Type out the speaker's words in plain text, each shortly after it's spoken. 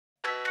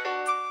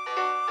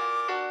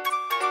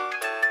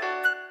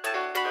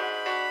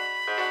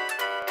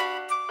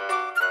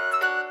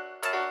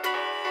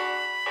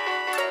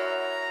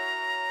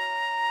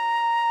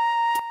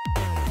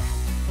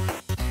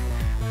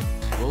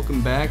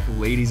Welcome back,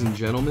 ladies and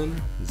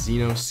gentlemen,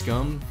 Xeno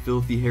scum,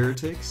 filthy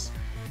heretics.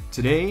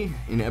 Today,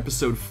 in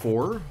episode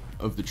 4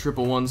 of the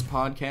Triple Ones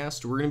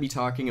podcast, we're going to be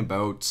talking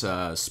about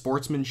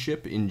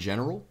sportsmanship in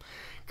general,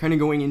 kind of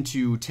going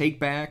into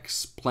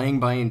takebacks, playing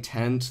by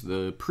intent,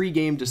 the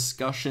pre-game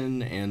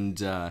discussion, and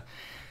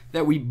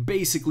that we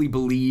basically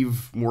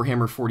believe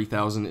Warhammer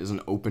 40,000 is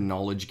an open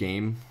knowledge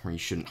game where you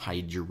shouldn't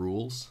hide your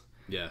rules.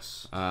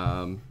 Yes.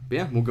 But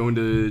yeah, we'll go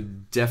into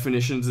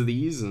definitions of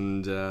these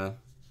and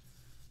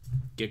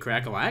get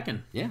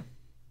crack-a-lackin'. Yeah.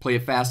 Play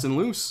it fast and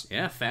loose.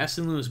 Yeah, fast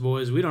and loose,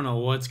 boys. We don't know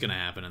what's going to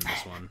happen in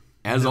this one.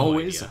 As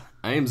always,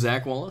 I am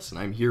Zakk Wallace, and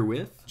I'm here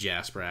with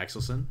Jasper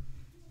Axelson.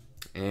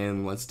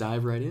 And let's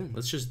dive right in.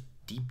 Let's just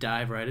deep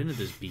dive right into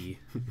this bee.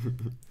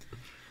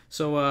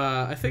 So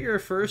I figure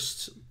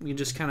first we can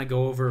just kind of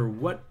go over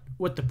what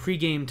the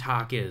pregame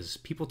talk is.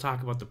 People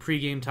talk about the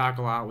pregame talk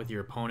a lot with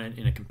your opponent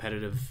in a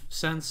competitive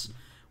sense.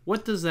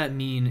 What does that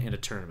mean in a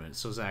tournament?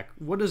 So Zakk,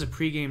 what does a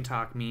pregame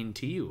talk mean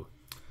to you?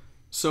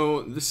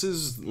 So this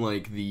is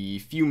like the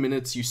few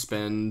minutes you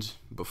spend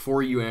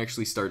before you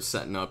actually start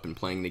setting up and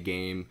playing the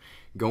game,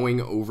 going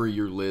over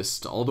your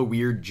list, all the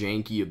weird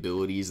janky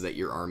abilities that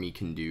your army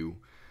can do.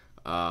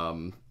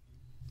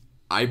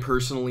 I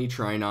personally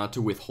try not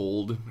to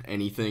withhold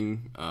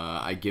anything.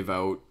 I give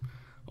out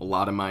a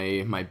lot of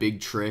my big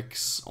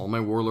tricks, all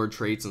my warlord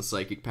traits and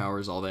psychic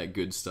powers, all that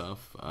good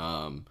stuff.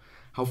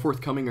 How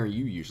forthcoming are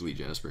you usually,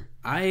 Jasper?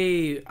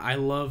 I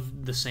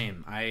love the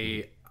same.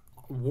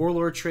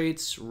 Warlord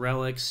traits,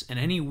 relics, and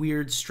any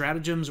weird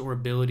stratagems or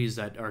abilities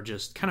that are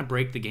just kind of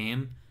break the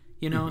game,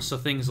 you know? So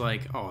things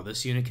like, oh,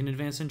 this unit can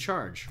advance and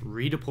charge.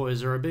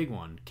 Redeploys are a big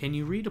one. Can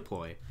you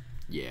redeploy?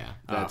 Yeah,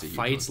 that's a huge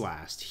fights one.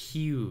 last.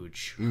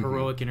 Huge.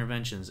 Heroic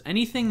interventions.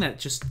 Anything that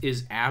just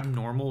is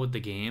abnormal with the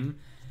game,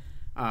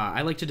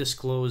 I like to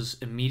disclose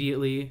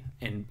immediately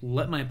and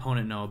let my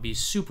opponent know. Be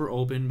super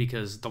open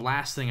because the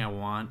last thing I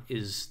want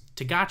is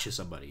to gotcha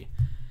somebody.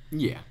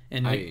 Yeah.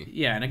 And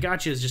a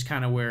gotcha is just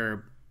kind of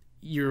where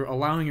you're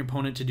allowing your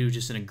opponent to do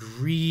just an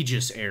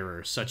egregious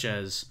error, such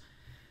as,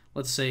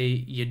 let's say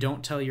you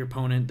don't tell your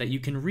opponent that you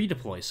can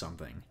redeploy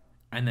something,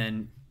 and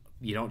then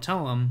you don't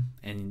tell them,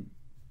 and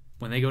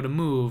when they go to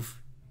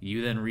move,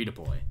 you then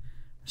redeploy.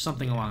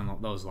 Something along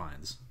those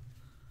lines.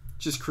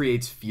 Just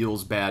creates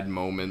feels bad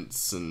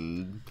moments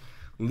and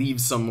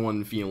leaves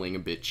someone feeling a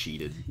bit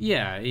cheated.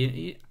 Yeah,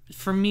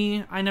 for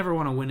me, I never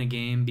want to win a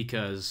game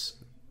because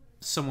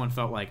someone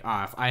felt like,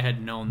 if I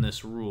had known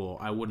this rule,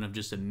 I wouldn't have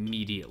just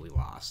immediately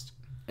lost.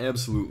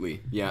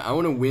 Absolutely. Yeah, I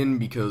want to win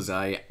because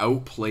I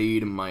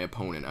outplayed my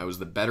opponent. I was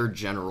the better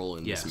general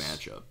in this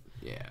matchup.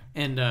 Yeah.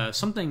 And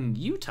something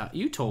you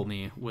told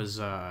me was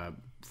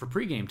for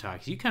pregame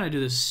talks, you kind of do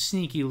this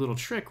sneaky little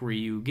trick where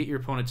you get your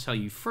opponent to tell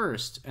you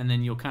first, and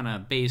then you'll kind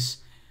of base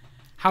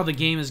how the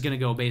game is going to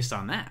go based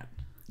on that.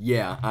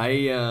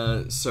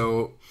 Yeah,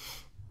 so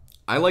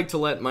I like to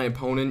let my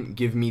opponent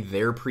give me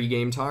their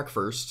pregame talk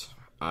first.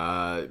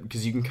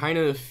 Because you can kind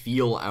of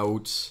feel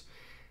out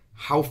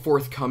how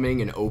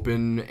forthcoming and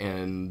open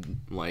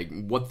and like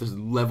what the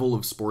level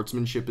of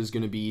sportsmanship is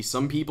going to be.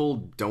 Some people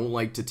don't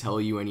like to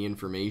tell you any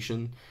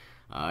information.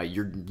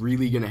 You're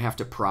really going to have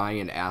to pry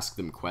and ask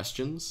them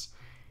questions.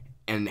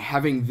 And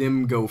having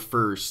them go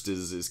first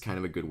is kind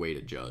of a good way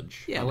to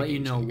judge. Yeah, let you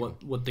know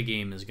what the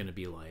game is going to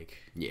be like.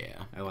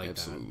 Yeah, I like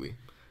absolutely. That.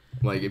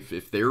 Like,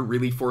 if they're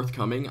really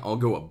forthcoming, I'll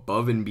go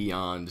above and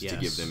beyond to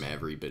give them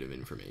every bit of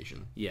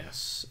information.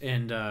 Yes,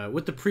 and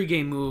with the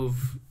pregame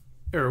move,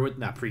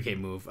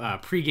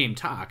 pregame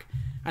talk,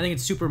 I think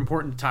it's super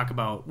important to talk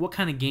about what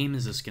kind of game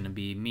is this going to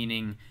be,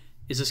 meaning,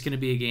 is this going to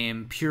be a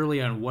game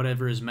purely on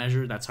whatever is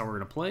measured, that's how we're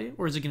going to play,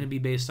 or is it going to be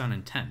based on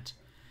intent?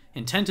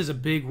 Intent is a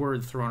big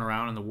word thrown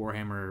around in the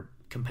Warhammer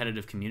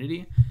competitive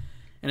community,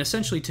 and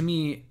essentially, to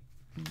me,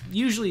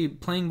 usually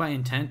playing by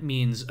intent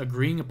means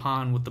agreeing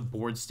upon what the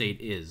board state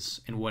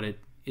is and what it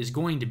is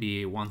going to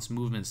be once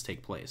movements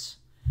take place.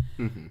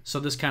 So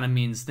this kind of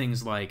means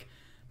things like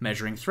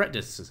measuring threat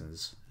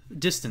distances.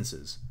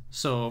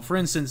 So for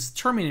instance,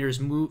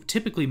 Terminators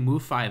typically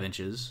move 5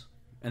 inches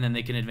and then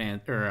they can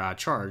advance or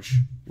charge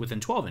within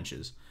 12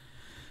 inches.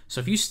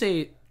 So if you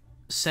stay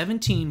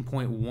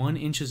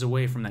 17.1 inches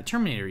away from that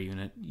Terminator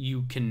unit,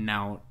 you can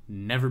now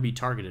never be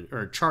targeted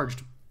or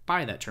charged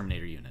by that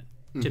Terminator unit,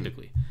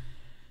 typically.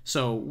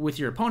 So with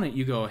your opponent,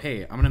 you go,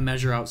 hey, I'm going to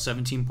measure out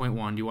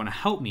 17.1. Do you want to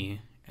help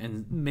me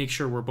and make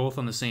sure we're both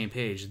on the same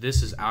page?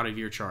 This is out of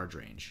your charge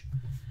range.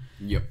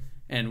 Yep.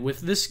 And with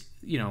this,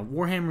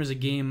 Warhammer is a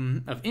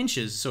game of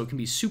inches, so it can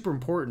be super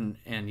important.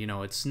 And,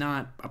 it's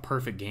not a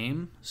perfect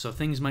game. So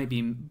things might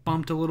be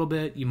bumped a little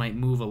bit. You might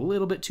move a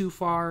little bit too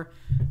far.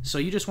 So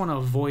you just want to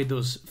avoid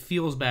those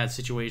feels bad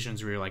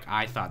situations where you're like,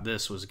 I thought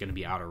this was going to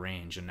be out of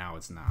range, and now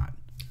it's not.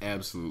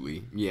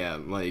 Absolutely. Yeah,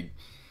 like,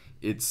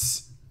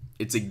 it's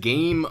a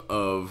game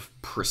of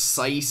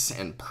precise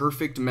and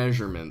perfect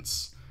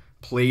measurements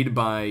played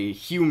by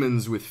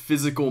humans with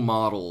physical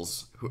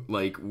models.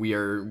 Like,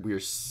 we're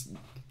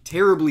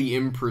terribly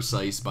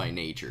imprecise by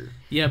nature.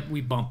 Yep, we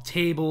bump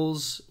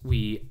tables.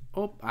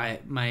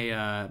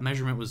 My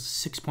measurement was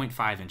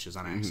 6.5 inches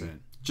on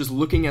accident. just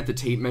looking at the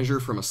tape measure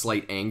from a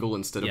slight angle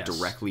instead of Yes.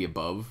 directly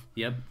above.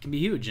 Yep, it can be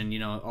huge. And,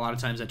 a lot of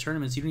times at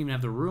tournaments, you don't even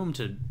have the room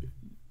to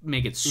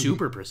make it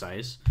super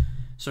precise.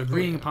 So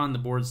agreeing upon the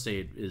board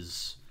state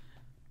is,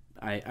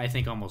 I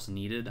think, almost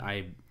needed.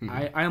 I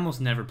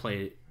almost never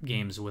play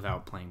games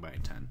without playing by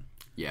intent.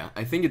 Yeah,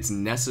 I think it's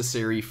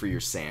necessary for your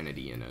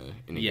sanity in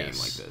a game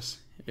like this.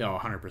 Yeah,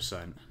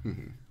 100%.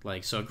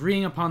 Like, so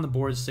agreeing upon the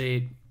board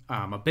state.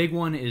 A big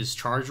one is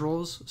charge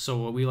rolls. So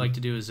what we like to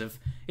do is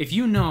if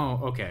you know,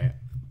 okay,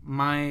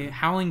 my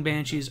Howling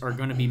Banshees are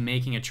going to be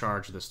making a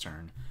charge this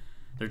turn.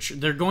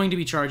 They're going to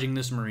be charging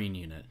this Marine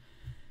unit.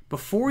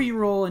 Before you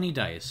roll any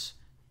dice,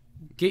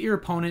 get your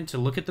opponent to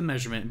look at the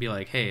measurement and be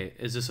like, hey,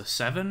 is this a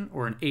 7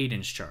 or an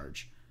 8-inch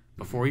charge?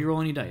 Before you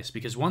roll any dice.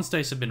 Because once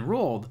dice have been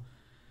rolled,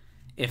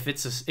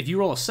 if you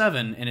roll a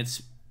 7 and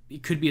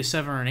it could be a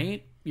 7 or an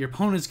 8, your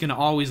opponent's going to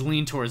always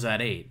lean towards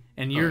that 8.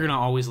 And you're going to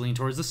always lean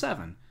towards the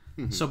 7.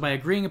 So by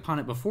agreeing upon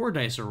it before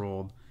dice are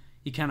rolled,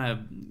 you kind of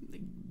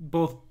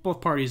both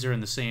parties are in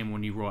the same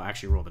when you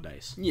actually roll the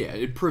dice. Yeah,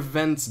 it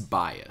prevents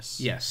bias.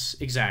 Yes,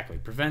 exactly.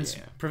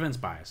 Prevents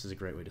bias is a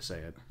great way to say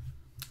it.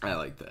 I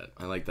like that.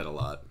 I like that a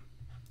lot.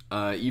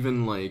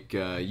 Even like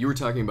you were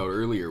talking about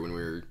earlier when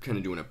we were kind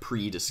of doing a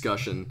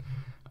pre-discussion,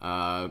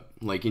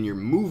 like in your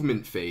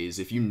movement phase,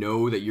 if you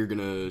know that you're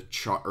gonna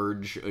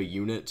charge a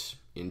unit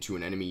into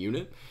an enemy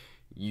unit,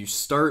 you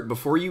start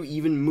before you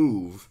even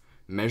move.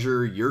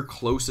 Measure your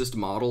closest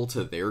model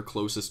to their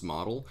closest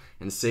model,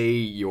 and say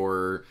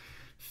you're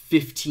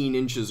 15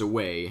 inches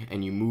away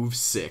and you move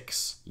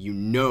 6, you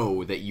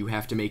know that you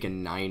have to make a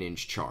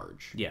 9-inch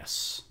charge.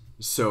 Yes.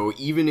 So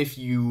even if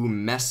you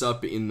mess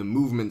up in the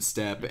movement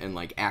step and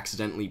like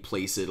accidentally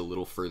place it a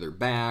little further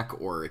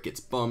back or it gets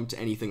bumped,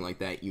 anything like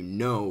that, you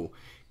know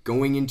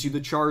going into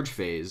the charge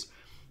phase,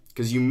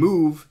 because you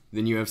move,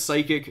 then you have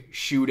psychic,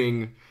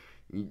 shooting.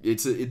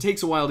 It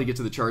takes a while to get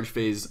to the charge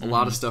phase. A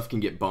lot of stuff can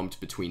get bumped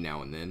between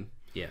now and then.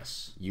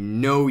 Yes. You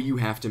know you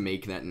have to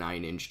make that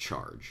 9-inch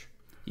charge.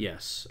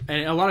 Yes.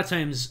 And a lot of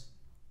times,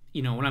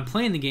 when I'm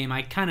playing the game,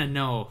 I kind of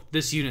know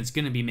this unit's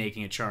going to be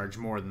making a charge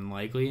more than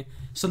likely.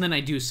 So then I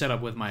do set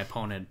up with my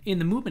opponent in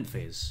the movement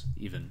phase,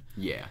 even.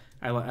 Yeah.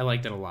 I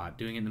like that a lot.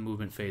 Doing it in the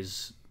movement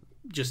phase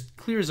just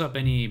clears up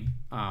any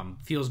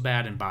feels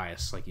bad and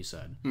bias, like you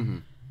said.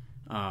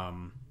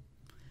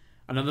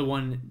 Another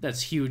one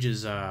that's huge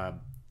is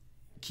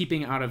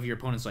keeping out of your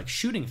opponent's like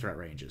shooting threat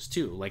ranges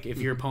too. Like if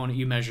your opponent,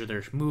 you measure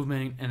their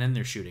movement and then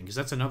their shooting, because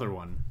that's another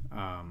one.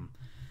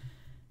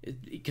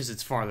 Because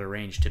it's farther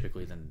range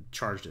typically than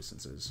charge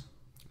distances.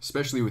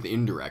 Especially with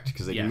indirect,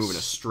 because they can move in a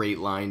straight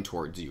line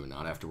towards you and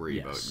not have to worry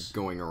about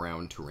going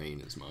around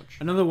terrain as much.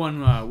 Another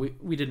one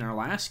we did in our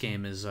last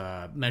game is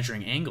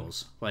measuring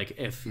angles. Like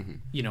if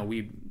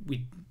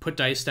we put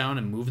dice down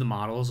and move the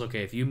models.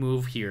 Okay, if you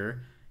move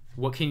here,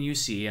 what can you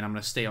see? And I'm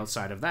going to stay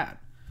outside of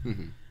that.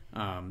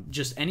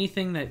 Just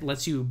anything that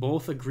lets you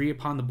both agree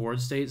upon the board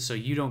state, so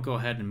you don't go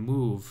ahead and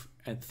move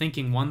at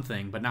thinking one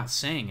thing but not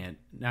saying it.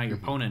 Now your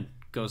opponent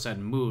goes ahead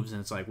and moves, and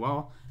it's like,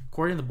 well,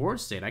 according to the board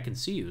state, I can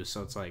see you.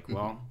 So it's like,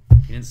 well,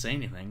 you didn't say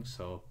anything,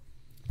 so...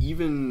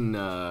 Even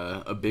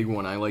a big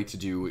one I like to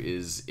do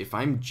is if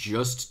I'm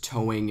just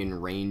towing in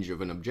range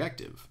of an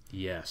objective.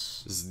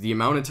 Yes. The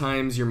amount of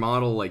times your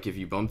model, like if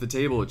you bump the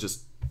table, it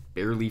just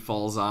barely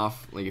falls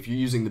off. Like if you're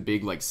using the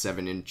big like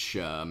 7-inch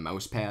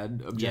mouse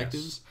pad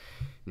objectives,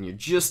 and you're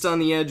just on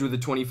the edge with a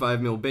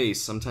 25mm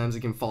base, sometimes it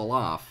can fall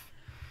off.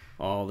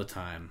 All the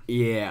time.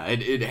 Yeah,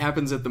 it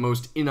happens at the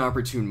most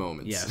inopportune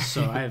moments. Yeah,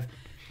 so I've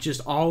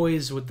just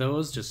always with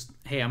those, just,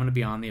 hey, I'm going to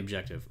be on the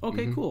objective.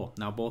 Okay, cool.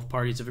 Now both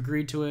parties have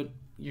agreed to it.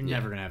 You're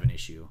never going to have an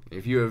issue.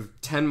 If you have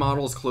 10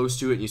 models close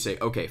to it and you say,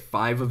 okay,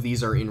 5 of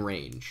these are in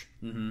range,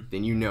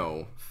 then you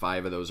know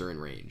 5 of those are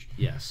in range.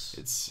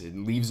 Yes. It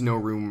leaves no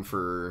room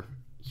for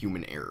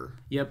human error.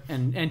 Yep,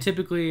 and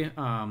typically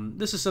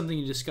this is something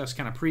you discuss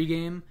kind of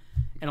pregame,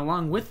 and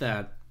along with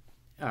that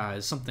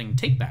is something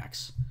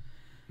takebacks.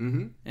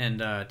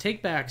 And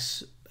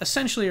takebacks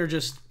essentially are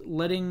just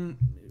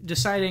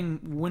deciding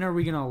when are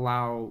we going to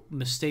allow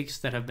mistakes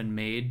that have been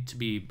made to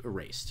be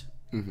erased.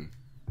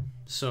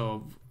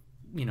 So,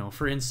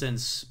 for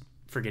instance,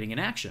 forgetting an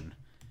action.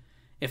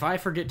 If I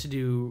forget to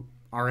do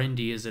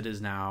RND as it is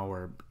now,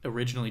 or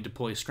originally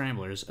deploy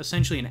scramblers,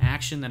 essentially an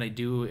action that I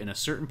do in a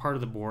certain part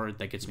of the board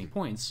that gets me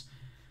points,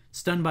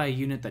 it's done by a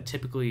unit that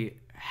typically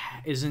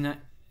is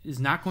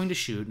not going to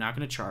shoot, not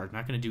going to charge,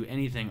 not going to do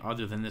anything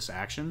other than this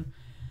action.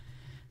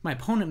 My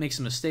opponent makes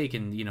a mistake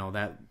in,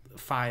 that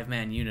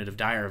 5-man unit of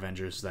Dire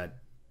Avengers that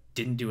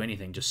didn't do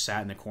anything, just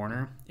sat in the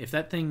corner. If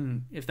that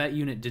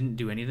unit didn't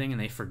do anything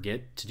and they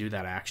forget to do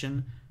that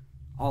action,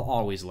 I'll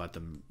always let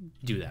them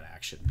do that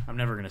action. I'm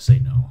never going to say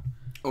no.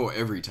 Oh,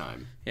 every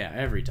time. Yeah,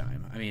 every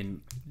time. I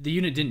mean, the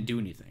unit didn't do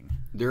anything.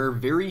 There are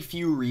very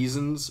few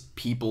reasons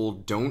people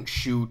don't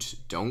shoot,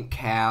 don't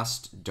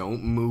cast,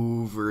 don't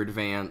move or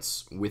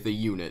advance with a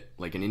unit,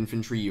 like an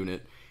infantry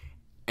unit,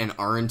 and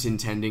aren't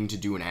intending to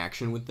do an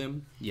action with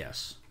them.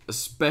 Yes.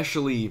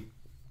 Especially,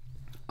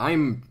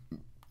 I'm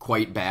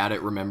quite bad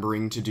at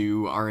remembering to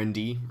do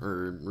R&D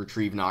or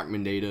retrieve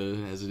Nachman data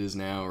as it is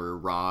now, or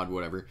ROD,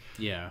 whatever.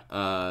 Yeah.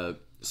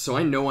 So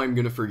I know I'm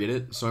gonna forget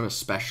it. So I'm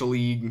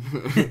especially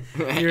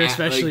You're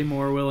especially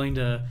more willing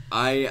to.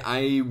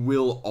 I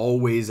will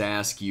always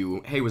ask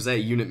you, hey, was that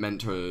unit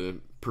meant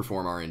to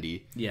perform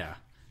R&D? Yeah.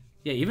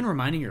 Yeah. Even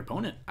reminding your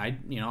opponent,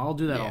 I'll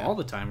do that all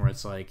the time. Where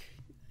it's like,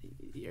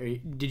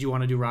 did you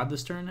want to do Rod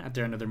this turn at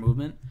their end of their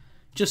movement,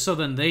 just so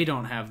then they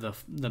don't have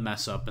the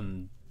mess up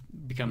and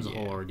becomes a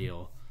whole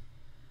ordeal.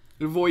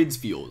 It avoids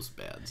feels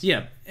bad.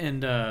 Yeah,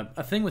 and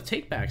a thing with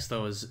takebacks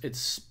though is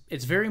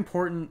it's very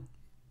important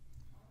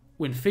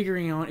when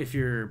figuring out if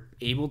you're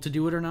able to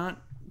do it or not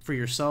for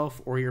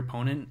yourself or your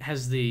opponent.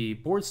 Has the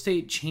board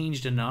state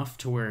changed enough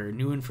to where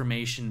new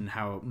information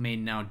how it may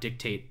now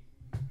dictate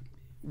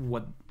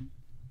what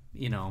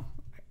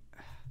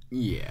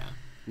Yeah,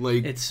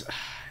 like it's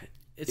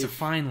a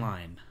fine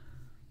line.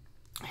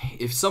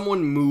 If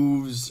someone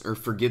moves or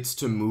forgets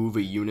to move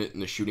a unit in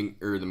the shooting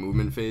or the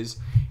movement phase,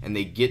 and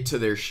they get to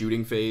their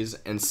shooting phase,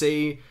 and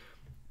say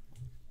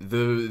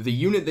the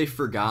unit they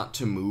forgot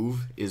to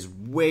move is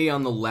way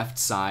on the left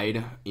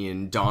side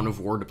in Dawn of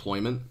War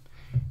deployment,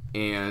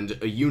 and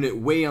a unit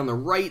way on the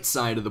right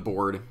side of the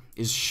board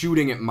is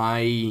shooting at my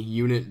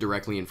unit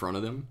directly in front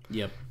of them.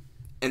 Yep.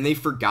 And they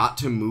forgot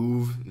to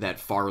move that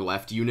far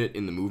left unit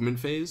in the movement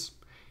phase.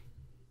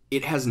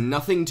 It has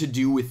nothing to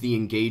do with the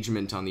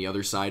engagement on the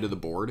other side of the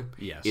board.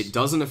 Yes. It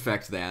doesn't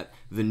affect that.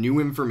 The new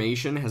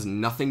information has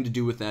nothing to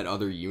do with that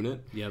other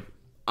unit. Yep.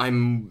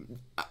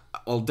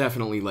 I'll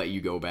definitely let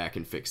you go back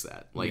and fix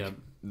that.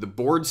 The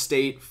board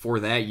state for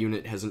that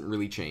unit hasn't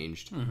really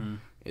changed. Mm-hmm.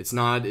 It's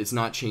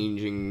not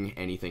changing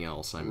anything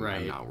else. I'm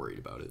not worried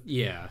about it.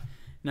 Yeah.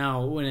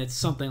 Now, when it's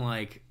something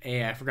like,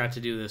 hey, I forgot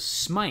to do this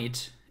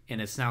smite, and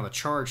it's now the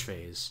charge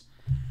phase.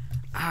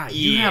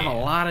 You have a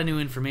lot of new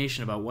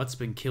information about what's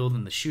been killed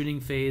in the shooting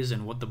phase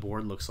and what the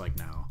board looks like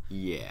now.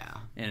 Yeah.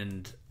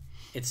 And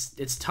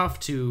it's tough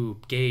to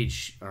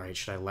gauge, all right,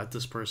 should I let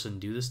this person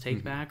do this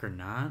take back or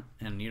not?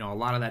 And, a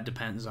lot of that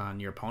depends on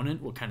your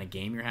opponent, what kind of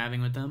game you're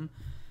having with them.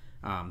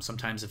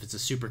 Sometimes if it's a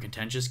super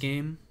contentious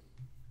game,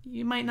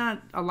 you might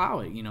not allow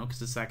it,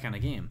 because it's that kind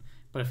of game.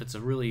 But if it's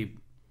a really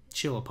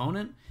chill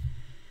opponent,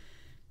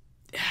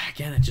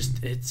 again,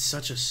 it's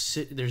such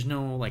a... There's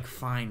no,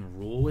 fine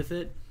rule with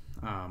it.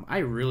 I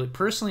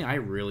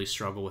really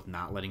struggle with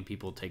not letting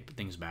people take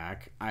things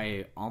back.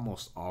 I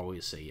almost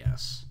always say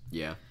yes.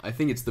 Yeah, I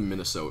think it's the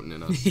Minnesotan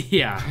in us.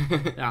 Yeah.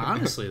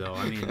 Honestly, though,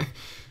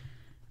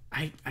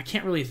 I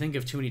can't really think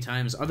of too many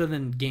times other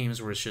than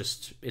games where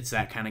it's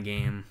that kind of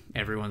game.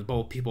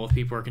 Both people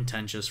are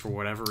contentious for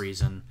whatever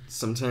reason.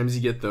 Sometimes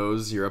you get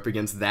those. You're up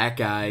against that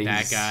guy.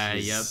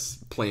 Yep.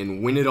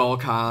 Playing win at all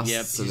costs.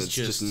 Yep. And it's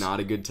just not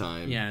a good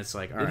time. Yeah, it's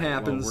like, all right,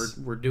 happens.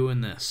 Well, we're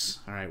doing this.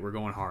 All right, we're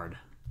going hard.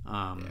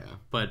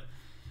 But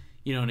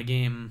in a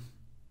game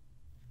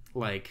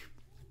like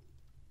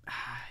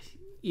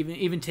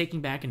even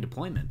taking back in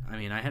deployment,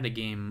 I had a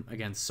game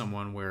against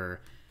someone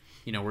where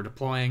we're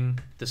deploying,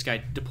 this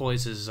guy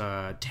deploys his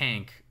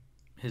tank,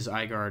 his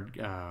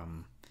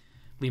iGuard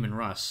Lehman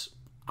Russ,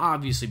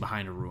 obviously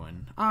behind a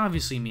ruin,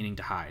 obviously meaning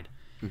to hide.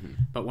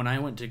 But when I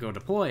went to go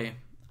deploy,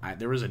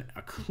 there was a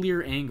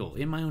clear angle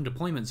in my own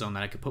deployment zone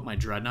that I could put my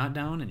dreadnought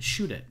down and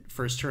shoot it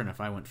first turn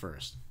if I went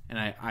first. And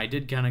I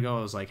did kind of go,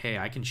 I was like, hey,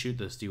 I can shoot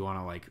this. Do you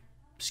want to,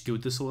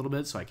 scoot this a little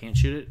bit so I can't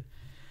shoot it?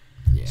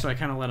 Yeah. So I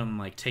kind of let him,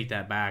 take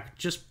that back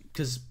just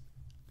because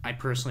I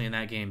personally in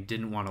that game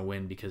didn't want to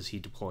win because he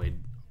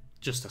deployed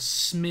just a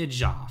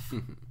smidge off,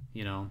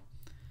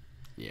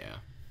 Yeah.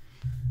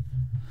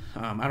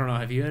 I don't know.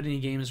 Have you had any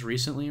games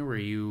recently where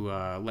you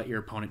let your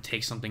opponent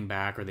take something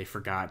back or they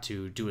forgot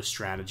to do a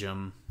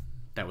stratagem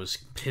that was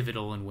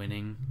pivotal in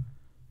winning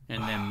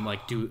and then,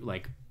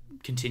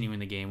 continuing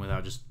the game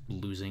without just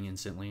losing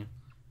instantly?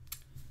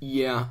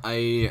 Yeah,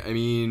 I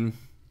mean,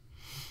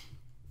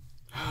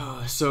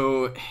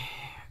 so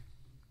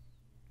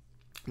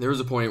there was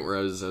a point where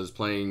I was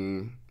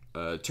playing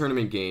a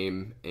tournament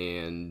game,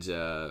 and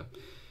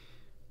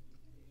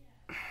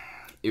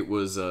it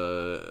was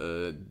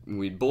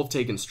we'd both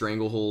taken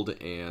Stranglehold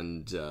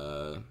and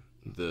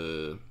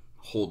the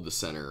Hold the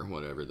Center,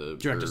 whatever, the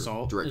Direct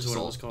Assault is what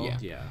it was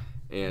called. Yeah.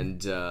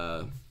 And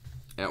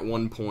at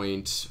one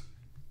point,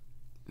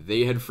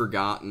 they had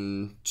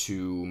forgotten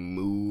to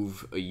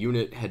move a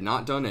unit, had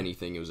not done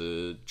anything. It was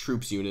a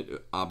troops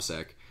unit,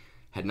 OBSEC,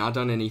 had not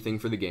done anything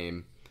for the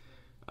game,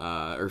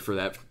 or for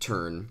that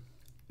turn.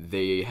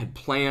 They had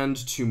planned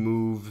to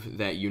move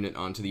that unit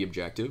onto the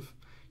objective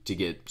to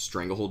get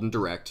Stranglehold and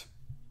Direct,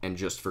 and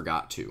just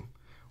forgot to,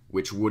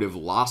 which would have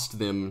lost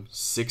them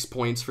 6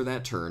 points for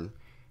that turn,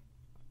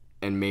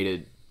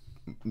 and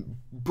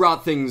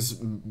brought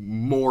things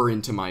more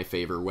into my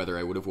favor, whether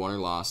I would have won or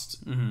lost,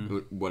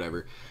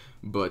 whatever.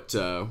 But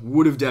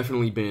would have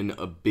definitely been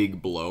a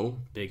big blow.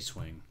 Big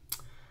swing.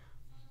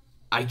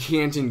 I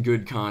can't in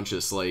good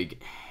conscience,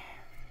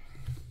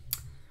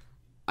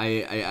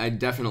 I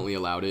definitely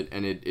allowed it,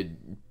 and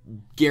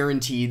it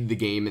guaranteed the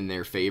game in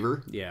their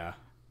favor. Yeah.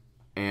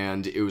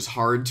 and it was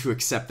hard to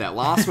accept that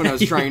loss when I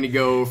was trying to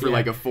go for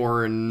like a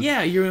 4-1.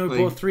 Yeah, you were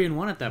both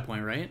 3-1 at that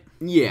point, right?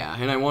 Yeah,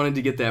 and I wanted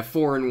to get that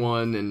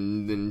 4-1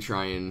 and then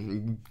try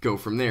and go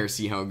from there,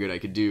 see how good I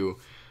could do.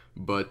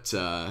 But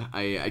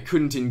I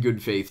couldn't in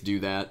good faith do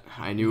that.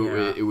 I knew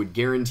it would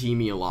guarantee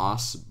me a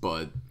loss,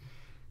 but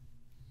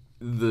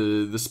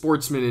the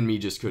sportsman in me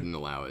just couldn't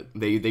allow it.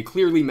 They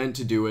clearly meant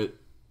to do it.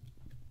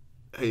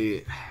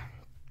 I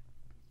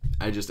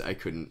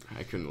couldn't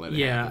let it happen.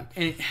 Yeah,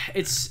 and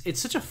it's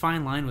such a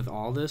fine line with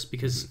all this,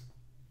 because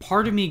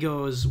part of me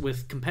goes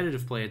with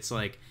competitive play. It's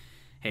like,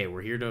 hey,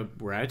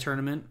 we're at a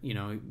tournament. You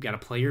know, you got to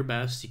play your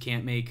best. You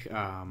can't make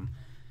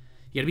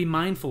you got to be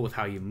mindful with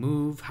how you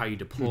move, how you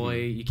deploy.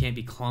 You can't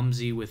be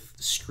clumsy with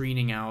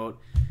screening out.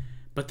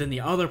 But then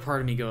the other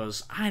part of me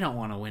goes, I don't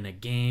want to win a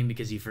game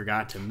because you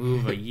forgot to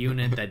move a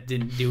unit that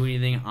didn't do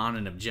anything on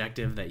an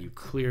objective that you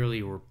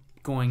clearly were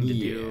going to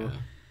do.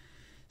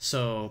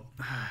 So,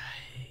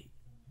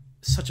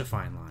 such a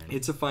fine line.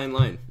 It's a fine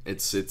line.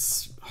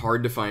 It's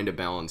hard to find a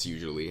balance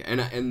usually.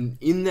 And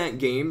in that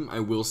game, I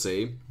will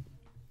say,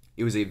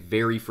 it was a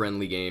very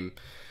friendly game.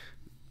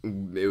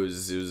 It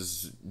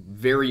was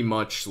very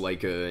much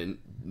like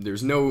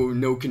there's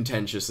no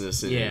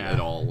contentiousness in it at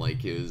all.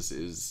 Like it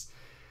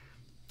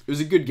was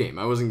a good game.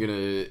 I wasn't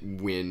gonna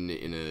win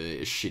in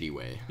a shitty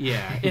way.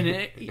 Yeah,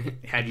 and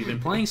had you been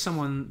playing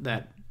someone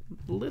that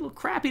little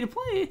crappy to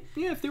play,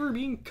 if they were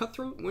being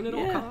cutthroat, win at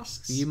all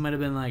costs, you might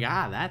have been like,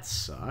 that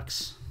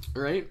sucks.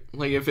 Right?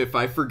 Like if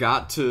I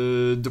forgot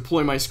to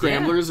deploy my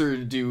scramblers or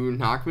do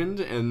Knockman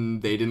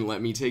and they didn't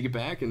let me take it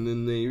back, and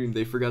then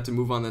they forgot to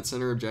move on that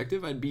center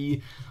objective, I'd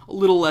be a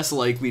little less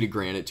likely to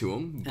grant it to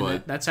them.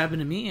 But that's happened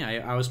to me.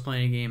 I was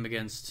playing a game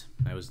against,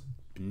 I was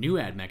new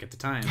AdMech at the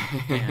time,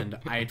 and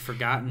I had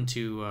forgotten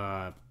to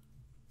I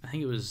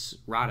think it was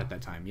Rod at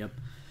that time. Yep.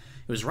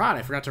 It was Rod.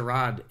 I forgot to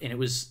Rod, and it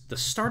was the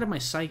start of my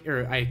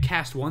I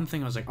cast one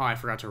thing. I was like, I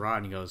forgot to Rod,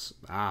 and he goes,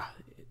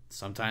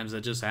 sometimes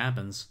that just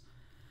happens.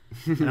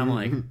 And I'm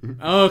like,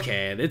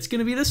 okay, it's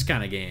gonna be this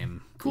kind of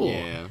game. Cool.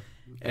 Yeah.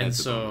 And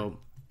so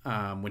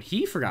when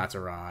he forgot to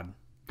Rod,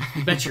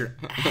 you bet your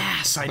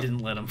ass I didn't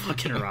let him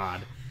fucking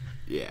Rod.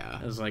 Yeah.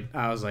 I was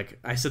like,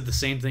 I said the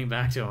same thing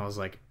back to him. I was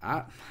like,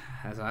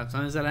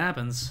 sometimes that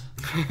happens.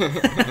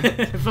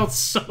 It felt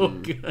so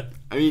good.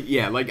 I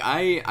mean, like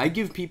I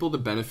give people the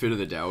benefit of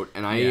the doubt,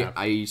 and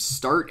I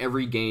start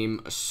every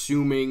game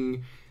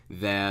assuming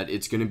that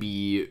it's going to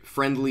be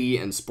friendly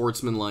and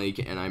sportsmanlike,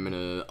 and I'm going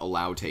to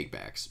allow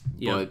takebacks.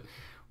 Yep. But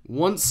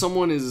once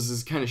someone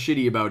is kind of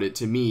shitty about it,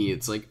 to me,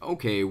 it's like,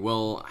 okay,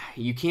 well,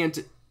 you can't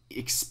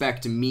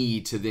expect me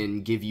to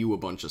then give you a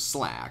bunch of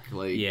slack.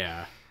 Like,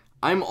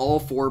 I'm all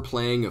for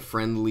playing a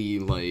friendly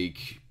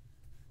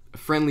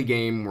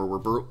game where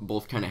we're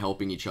both kind of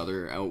helping each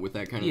other out with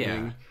that kind of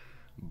thing.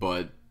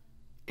 But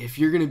if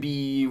you're going to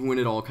be win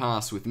at all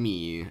costs with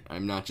me,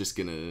 I'm not just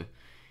going to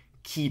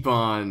keep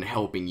on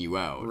helping you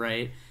out.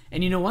 Right.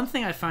 And one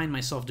thing I find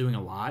myself doing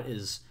a lot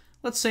is,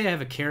 let's say I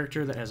have a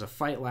character that has a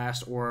fight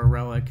last or a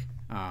relic,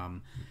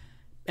 and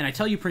I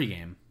tell you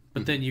pregame,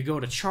 but then you go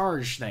to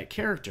charge that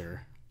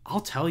character, I'll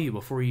tell you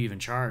before you even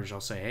charge. I'll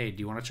say, hey,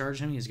 do you want to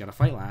charge him? He's got a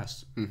fight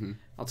last.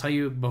 I'll tell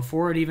you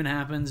before it even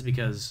happens,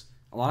 because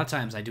a lot of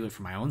times I do it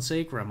for my own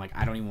sake, where I'm like,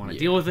 I don't even want to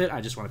deal with it. I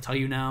just want to tell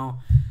you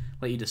now,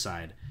 let you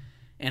decide.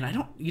 And I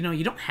don't, you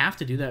don't have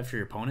to do that for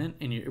your opponent,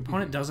 and your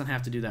opponent doesn't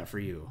have to do that for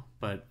you.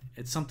 But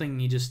it's something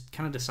you just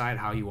kind of decide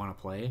how you want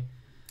to play.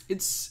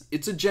 It's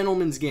a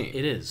gentleman's game.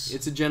 It is.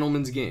 It's a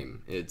gentleman's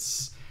game.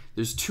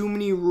 There's too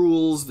many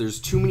rules, there's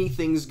too many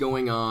things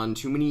going on,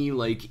 too many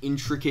like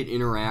intricate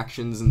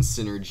interactions and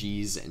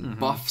synergies and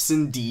buffs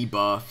and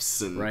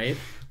debuffs and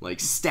like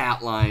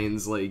stat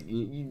lines. Like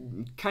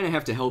you kind of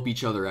have to help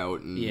each other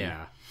out. And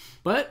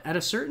but at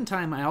a certain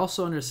time, I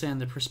also understand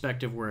the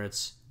perspective where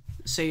it's,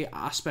 say,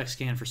 Aspect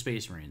Scan for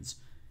Space Marines.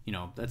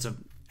 That's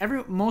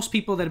most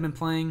people that have been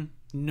playing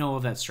know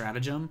of that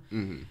stratagem.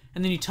 And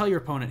then you tell your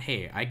opponent,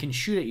 hey, I can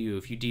shoot at you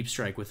if you deep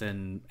strike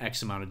within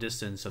X amount of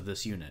distance of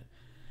this unit.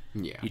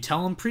 You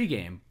tell them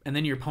pregame, and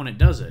then your opponent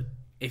does it.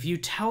 If you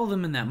tell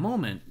them in that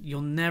moment,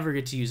 you'll never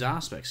get to use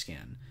Aspect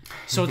Scan.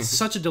 So it's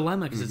such a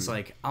dilemma, because it's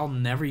like, I'll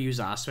never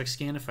use Aspect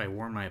Scan if I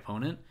warn my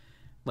opponent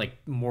like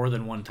more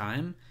than one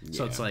time.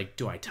 So it's like,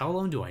 do I tell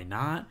them? Do I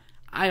not?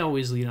 I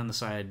always lead on the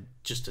side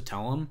just to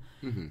tell them.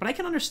 But I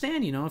can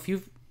understand,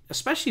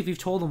 especially if you've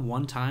told them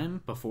one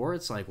time before,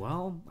 it's like,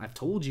 well, I've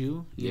told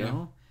you, you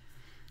know.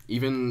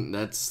 Even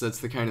that's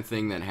the kind of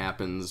thing that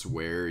happens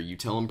where you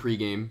tell them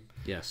pregame.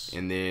 Yes.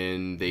 And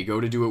then they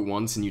go to do it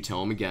once and you tell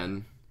them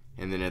again.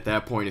 And then at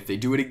that point, if they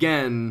do it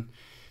again,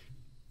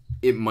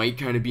 it might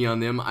kind of be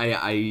on them.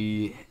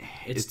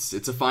 It's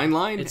a fine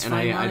line, and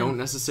I don't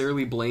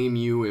necessarily blame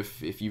you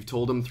if you've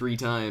told them 3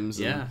 times.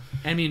 Yeah.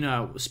 I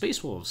mean,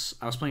 Space Wolves.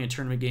 I was playing a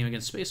tournament game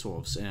against Space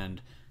Wolves,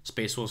 and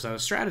Space Wolves have a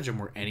stratagem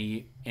where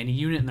any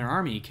unit in their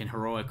army can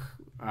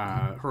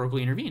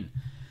heroically intervene.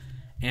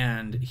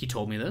 And he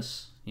told me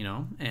this,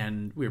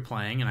 and we were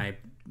playing, and I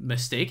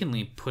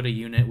mistakenly put a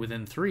unit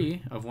within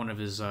 3 of one of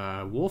his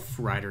Wolf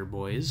Rider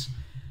boys,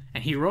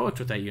 And he heroicked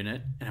with that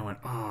unit, and I went,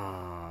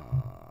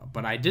 oh.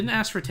 But I didn't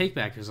ask for a take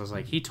back because I was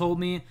like, he told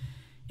me,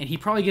 and he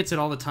probably gets it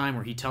all the time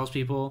where he tells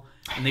people,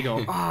 and they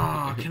go,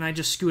 oh, can I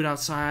just scoot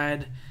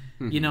outside?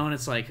 You know, and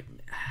it's like,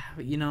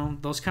 you know,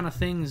 those kind of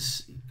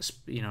things,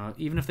 you know,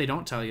 even if they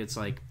don't tell you, it's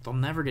like they'll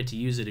never get to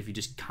use it if you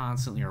just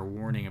constantly are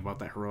warning about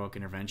that heroic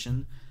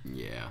intervention.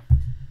 Yeah.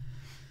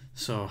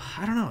 So,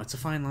 I don't know. It's a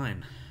fine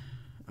line.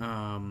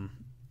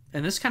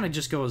 And this kind of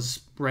just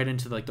goes right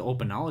into like the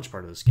open knowledge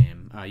part of this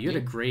game. You had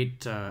a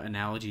great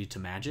analogy to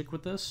Magic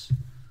with this.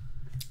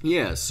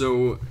 Yeah,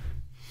 so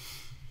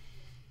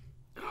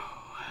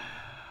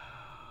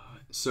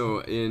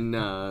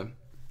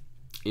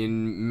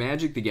in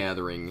Magic the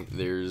Gathering,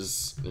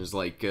 there's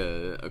like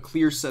a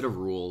clear set of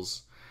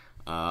rules.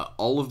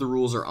 All of the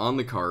rules are on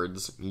the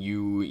cards.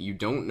 You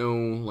don't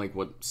know like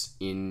what's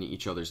in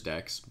each other's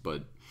decks,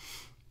 but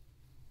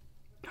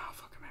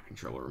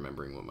trouble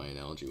remembering what my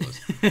analogy was.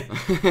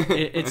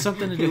 It's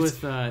something to do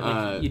with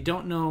like you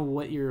don't know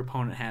what your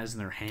opponent has in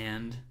their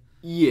hand.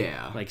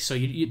 Yeah, like so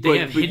they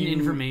have hidden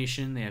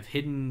information. They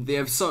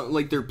have some,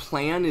 like, their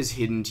plan is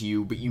hidden to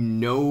you, but you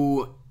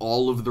know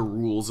all of the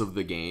rules of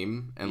the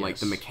game and like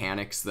the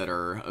mechanics that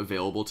are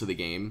available to the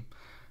game.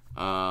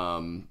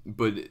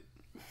 But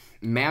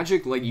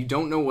Magic, like, you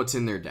don't know what's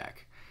in their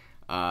deck.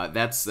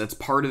 That's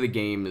part of the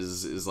game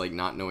is like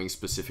not knowing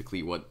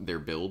specifically what their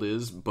build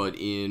is. But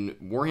in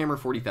Warhammer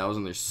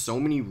 40,000, there's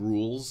so many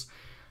rules.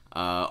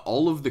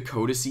 All of the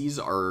codices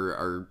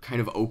are kind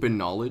of open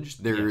knowledge.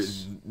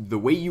 The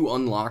way you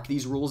unlock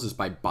these rules is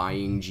by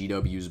buying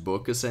GW's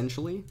book,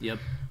 essentially. Yep.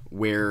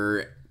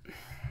 Where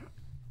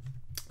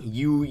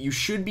you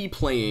should be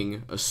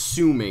playing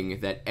assuming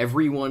that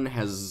everyone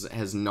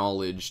has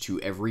knowledge to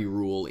every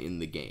rule in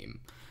the game.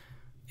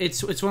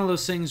 It's one of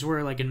those things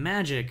where, like, in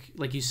Magic,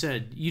 like you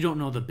said, you don't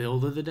know the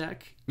build of the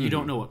deck. You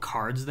don't know what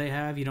cards they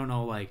have. You don't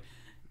know, like,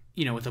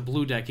 you know, with a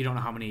blue deck, you don't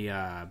know how many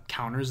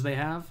counters they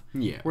have.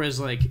 Yeah.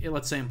 Whereas, like,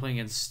 let's say I'm playing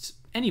against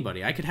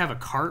anybody. I could have a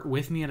cart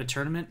with me at a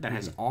tournament that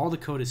has all the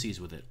codices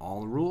with it,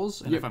 all the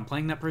rules. And if I'm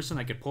playing that person,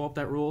 I could pull up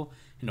that rule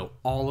and know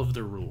all of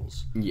the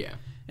rules. Yeah.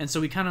 And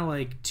so we kind of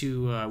like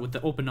to, with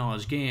the open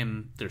knowledge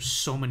game, there's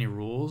so many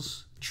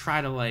rules. Try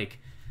to, like,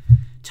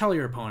 tell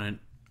your opponent,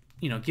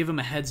 you know, give them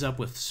a heads up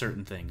with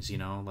certain things, you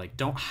know, like,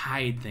 don't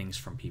hide things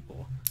from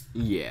people.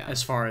 Yeah.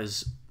 As far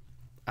as,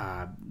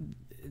 it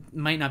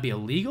might not be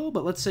illegal,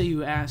 but let's say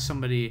you ask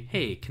somebody,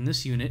 hey, can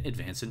this unit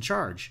advance and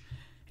charge?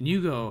 And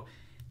you go,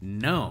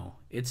 no,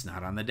 it's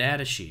not on the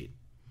data sheet.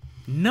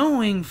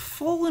 Knowing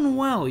full and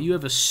well you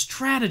have a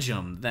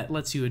stratagem that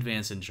lets you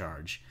advance and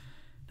charge.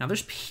 Now,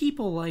 there's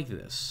people like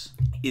this.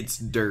 It's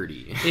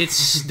dirty.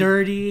 It's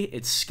dirty.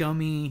 It's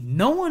scummy.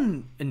 No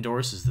one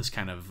endorses this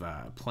kind of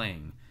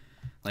playing.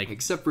 Like,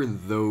 except for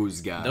those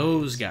guys.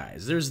 Those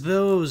guys. There's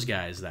those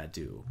guys that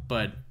do.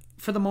 But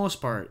for the most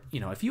part, you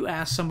know, if you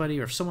ask somebody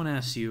or if someone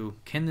asks you,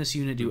 can this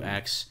unit do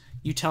X?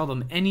 You tell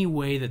them any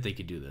way that they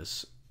could do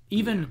this.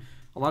 Even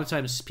a lot of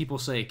times people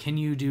say, can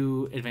you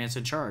do advance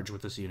and charge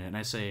with this unit? And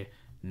I say,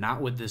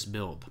 not with this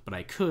build. But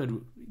I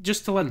could,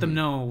 just to let them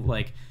know,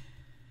 like,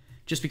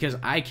 just because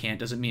I can't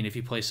doesn't mean if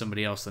you play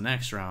somebody else the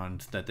next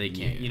round that they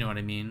can't. You know what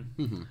I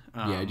mean?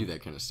 Yeah, I do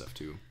that kind of stuff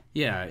too.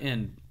 Yeah,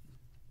 and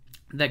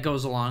that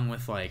goes along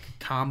with, like,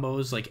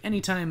 combos. Like,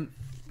 anytime,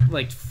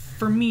 like,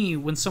 for me,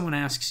 when someone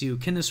asks you,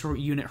 can this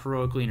unit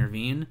heroically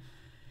intervene?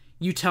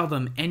 You tell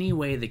them any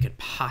way they could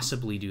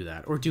possibly do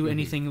that or do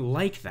anything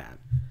like that.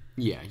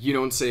 Yeah, you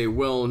don't say,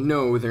 well,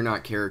 no, they're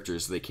not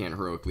characters, so they can't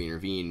heroically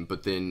intervene,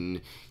 but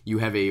then you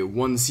have a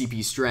 1 CP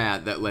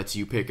strat that lets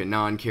you pick a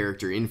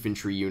non-character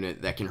infantry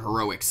unit that can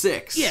heroic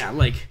 6. Yeah,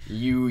 like,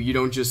 You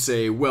don't just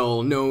say,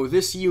 well, no,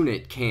 this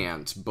unit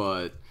can't,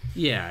 but...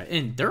 Yeah,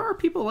 and there are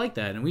people like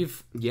that, and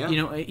we've, you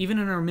know, even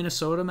in our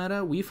Minnesota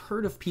meta, we've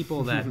heard of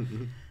people that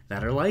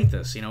that are like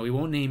this. You know, we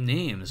won't name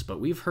names, but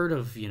we've heard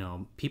of, you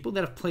know, people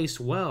that have placed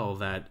well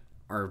that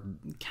are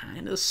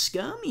kind of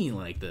scummy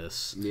like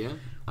this. Yeah,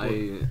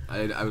 I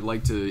would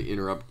like to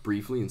interrupt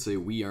briefly and say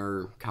we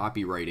are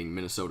copywriting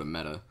Minnesota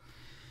meta.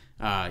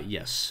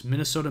 Yes,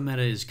 Minnesota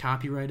meta is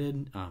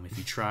copyrighted. If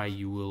you try,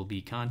 you will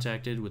be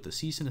contacted with a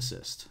cease and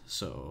assist.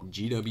 So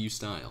GW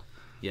style.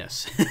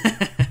 Yes.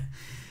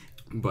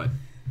 But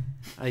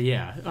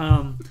yeah,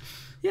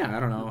 I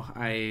don't know.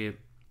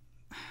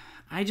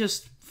 I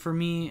just, for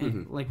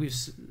me, like we've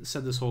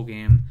said this whole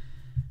game,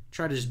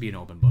 try to just be an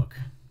open book.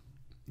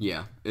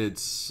 Yeah,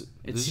 there's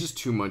just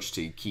too much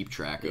to keep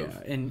track of.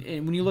 Yeah, and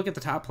when you look at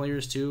the top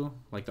players too,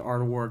 like the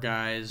Art of War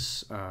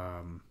guys,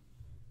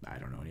 I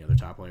don't know any other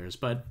top players,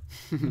 but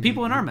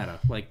people in our meta,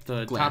 like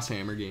the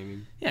Glasshammer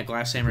Gaming. Yeah,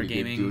 Glasshammer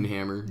Gaming.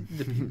 Goonhammer.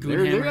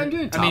 They're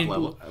good top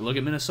level. Look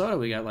at Minnesota.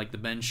 We got like the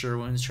Ben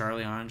Sherwins,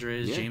 Charlie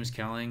Andres, James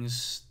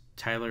Kellings,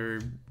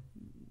 Tyler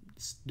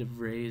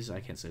DeVries.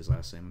 I can't say his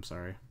last name. I'm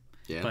sorry.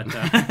 Yeah.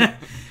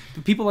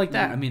 But people like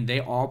that. I mean,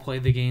 they all play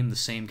the game the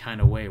same kind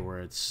of way, where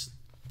it's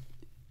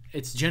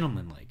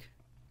gentlemanlike.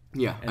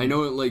 Yeah, I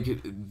know. Like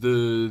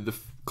the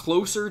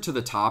closer to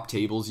the top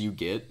tables you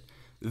get,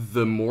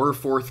 the more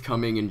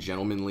forthcoming and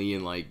gentlemanly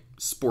and like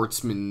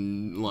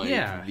sportsman like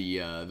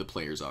the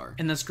players are.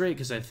 And that's great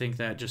because I think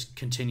that just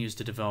continues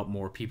to develop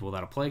more people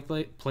that'll play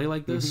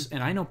like this.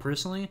 And I know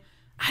personally,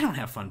 I don't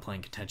have fun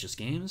playing contentious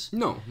games.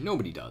 No,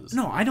 nobody does.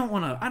 No, I don't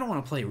want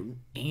to play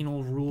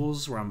anal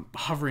rules where I'm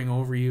hovering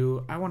over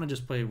you. I want to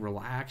just play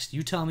relaxed.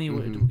 You tell me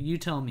what you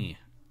tell me.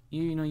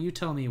 You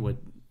tell me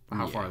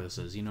how far this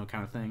is,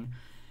 kind of thing.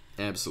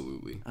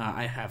 Absolutely.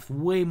 I have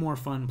way more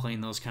fun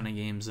playing those kind of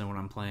games than when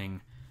I'm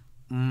playing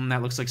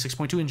that looks like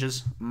 6.2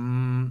 inches.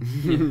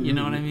 You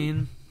know what I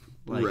mean?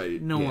 Like,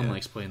 right. No one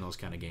likes playing those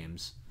kind of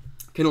games.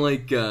 Kind of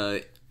like,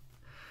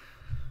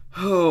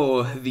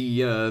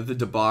 the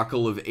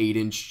debacle of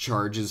 8-inch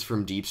charges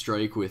from Deep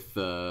Strike with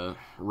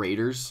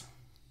Raiders.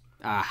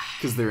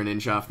 Because they're an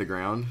inch off the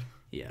ground.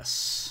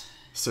 Yes.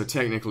 So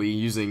technically,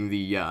 using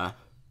the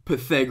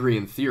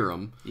Pythagorean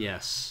theorem.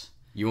 Yes.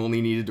 You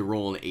only needed to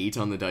roll an 8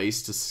 on the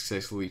dice to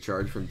successfully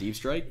charge from Deep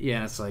Strike.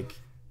 Yeah, it's like,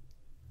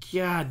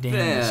 god damn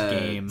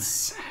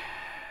this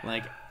game.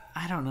 Like,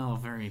 I don't know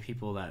very many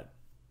people that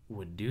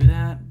would do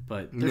that,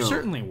 but there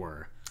certainly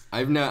were.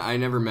 I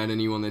never met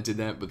anyone that did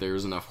that, but there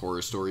was enough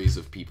horror stories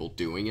of people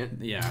doing it.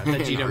 Yeah,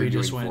 that GW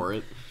just went, for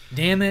it.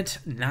 Damn it,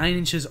 9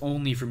 inches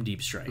only from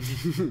Deep Strike.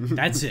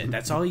 That's it.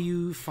 That's all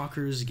you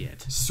fuckers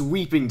get.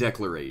 Sweeping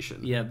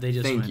declaration. Yeah, they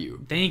just Thank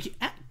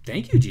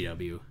you,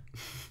 GW.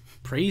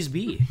 Praise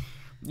be.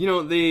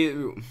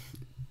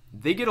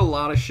 They get a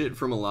lot of shit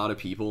from a lot of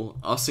people,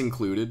 us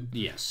included.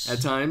 Yes.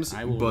 At times.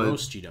 I will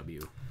roast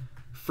GW.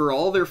 For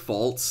all their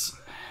faults,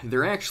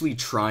 they're actually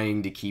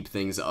trying to keep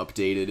things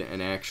updated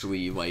and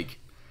actually, like,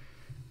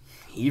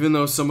 even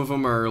though some of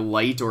them are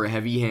light or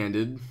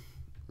heavy-handed,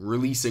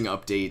 releasing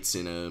updates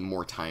in a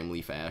more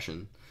timely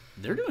fashion.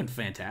 They're doing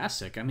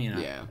fantastic. I mean,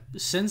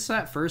 since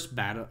that first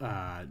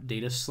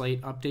data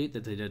slate update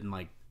that they did in,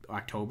 like,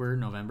 October,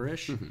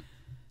 November-ish,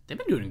 they've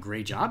been doing a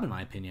great job, in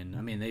my opinion.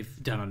 I mean, they've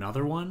done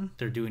another one.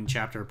 They're doing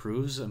chapter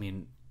approves. I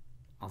mean,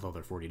 although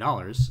they're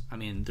 $40, I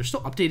mean, they're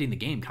still updating the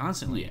game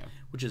constantly,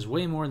 which is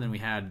way more than we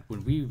had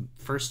when we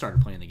first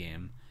started playing the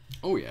game.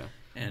 Oh, yeah.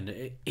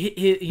 And,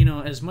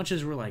 as much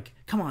as we're like,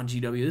 come on,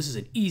 GW, this is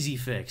an easy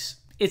fix,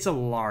 it's a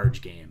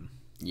large game.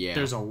 Yeah.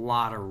 There's a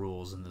lot of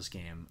rules in this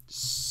game.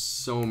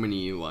 So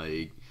many,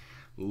 like,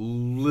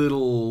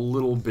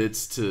 little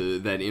bits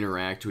that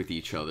interact with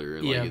each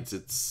other. Like,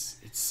 it's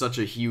such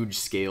a huge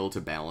scale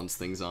to balance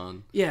things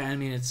on. Yeah, I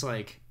mean, it's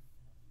like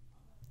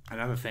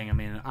another thing. I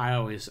mean,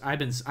 I've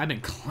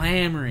been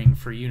clamoring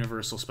for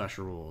universal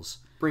special rules.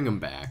 Bring them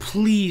back,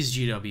 please,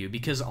 GW,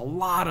 because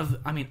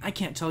I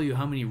can't tell you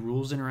how many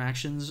rules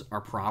interactions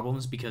are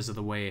problems because of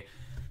the way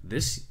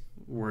this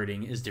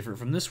wording is different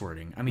from this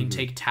wording. I mean,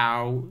 take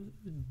Tau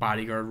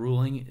bodyguard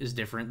ruling is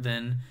different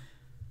than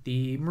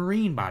the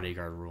Marine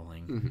bodyguard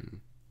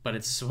ruling. But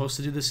it's supposed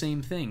to do the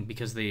same thing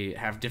because they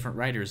have different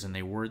writers and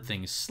they word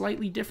things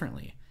slightly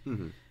differently.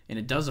 And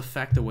it does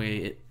affect the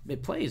way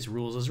it plays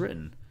rules as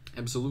written.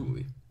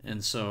 Absolutely.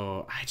 And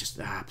so I just,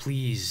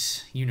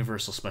 please,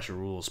 universal special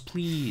rules.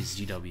 Please,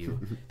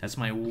 GW. That's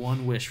my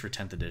one wish for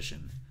 10th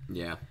edition.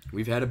 Yeah,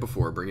 we've had it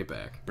before. Bring it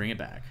back. Bring it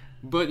back.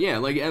 But yeah,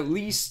 like at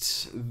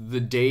least the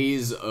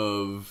days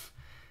of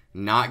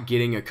not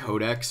getting a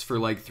codex for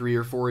like 3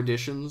 or 4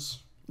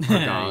 editions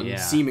are gone.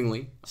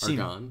 Seemingly are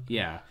gone.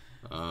 Yeah.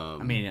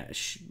 I mean,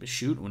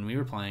 shoot, when we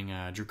were playing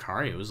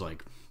Drukhari, it was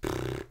like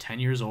 10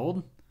 years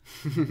old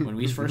when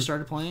we first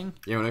started playing.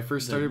 Yeah, when I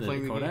first started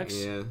playing the Codex.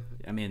 Game,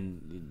 I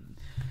mean,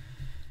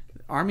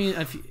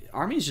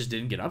 armies just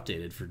didn't get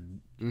updated for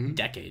a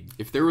decade.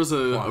 If there was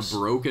a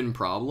broken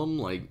problem,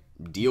 like,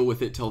 deal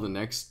with it till the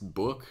next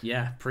book.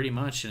 Yeah, pretty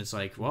much. And it's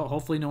like, well,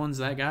 hopefully no one's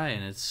that guy,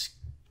 and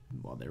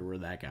they were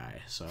that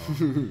guy. So,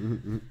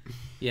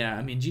 yeah,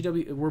 I mean,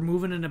 GW, we're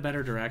moving in a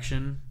better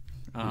direction.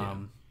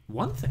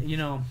 One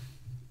thing,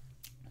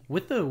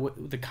 with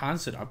the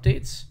constant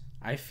updates,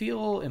 I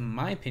feel, in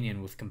my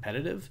opinion, with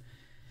competitive,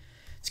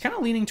 it's kind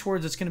of leaning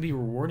towards it's going to be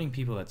rewarding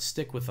people that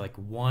stick with like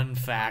one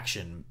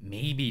faction,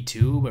 maybe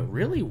 2, but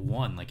really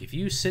 1. Like if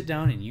you sit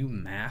down and you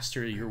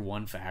master your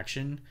one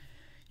faction,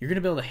 you're going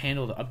to be able to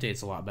handle the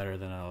updates a lot better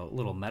than a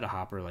little meta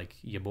hopper like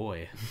your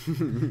boy.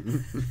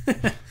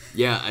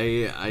 Yeah,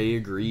 I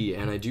agree,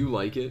 and I do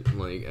like it.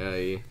 Like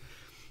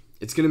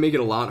it's going to make it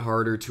a lot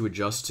harder to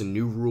adjust to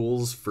new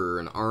rules for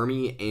an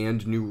army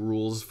and new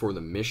rules for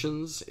the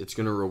missions. It's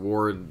going to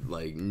reward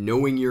like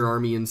knowing your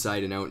army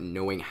inside and out and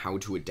knowing how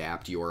to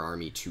adapt your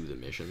army to the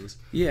missions.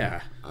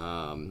 Yeah.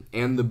 And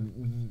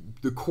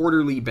the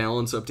quarterly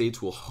balance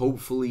updates will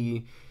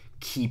hopefully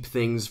keep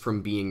things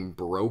from being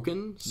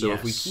broken. So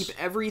if we keep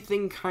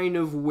everything kind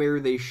of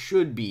where they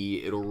should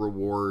be, it'll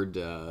reward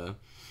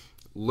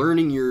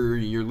learning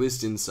your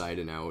list inside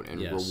and out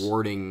and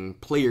rewarding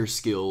player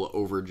skill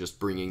over just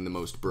bringing the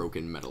most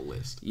broken meta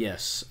list.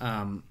 Yes.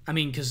 I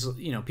mean, because,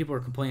 people are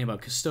complaining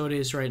about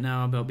Custodes right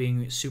now, about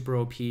being super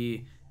OP,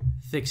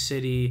 Thick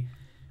City,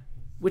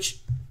 which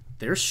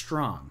they're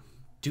strong.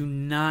 Do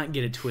not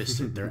get it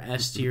twisted. They're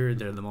S tier.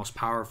 They're the most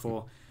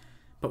powerful.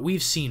 But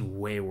we've seen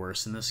way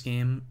worse in this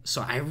game.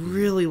 So I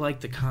really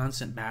like the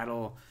constant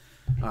battle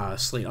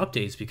slate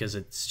updates, because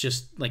it's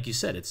just like you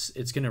said,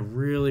 it's going to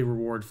really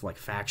reward like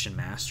faction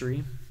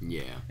mastery.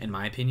 Yeah. In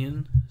my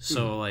opinion.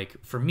 So like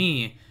for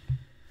me,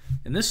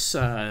 in this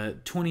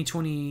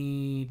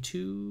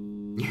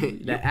 2022,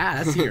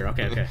 that's here.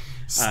 Okay.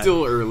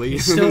 Still early.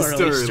 Still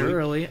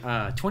early.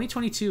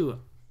 2022.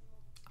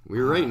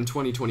 We were right in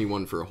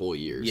 2021 for a whole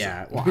year.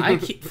 Yeah. So. Well, I'm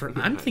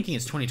thinking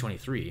it's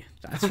 2023.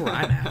 That's where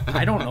I'm at.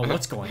 I don't know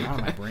what's going on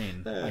in my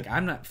brain. Like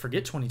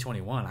forget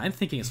 2021. I'm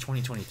thinking it's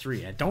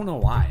 2023. I don't know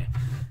why.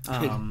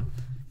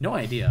 No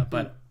idea.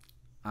 But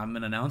I'm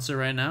gonna announce it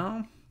right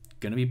now.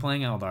 Gonna be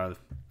playing Eldar.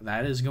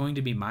 That is going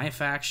to be my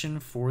faction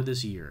for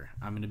this year.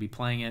 I'm going to be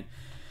playing it.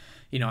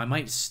 You know, I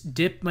might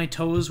dip my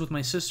toes with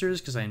my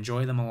sisters because I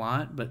enjoy them a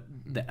lot, but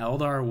the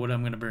Eldar are what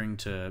I'm going to bring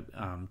to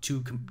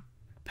 2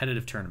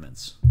 competitive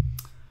tournaments.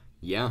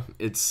 Yeah,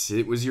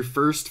 it was your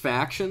first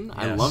faction. Yes.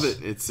 I love it.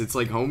 It's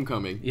like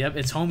homecoming. Yep,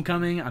 it's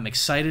homecoming. I'm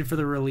excited for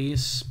the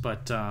release,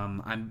 but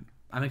I'm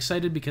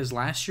excited because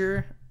last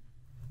year,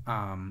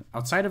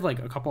 outside of like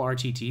a couple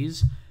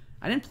RTTs,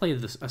 I didn't play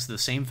the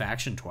same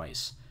faction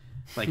twice.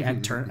 Like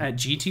at the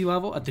GT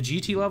level,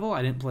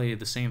 I didn't play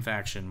the same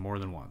faction more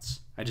than once.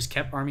 I just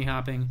kept army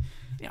hopping.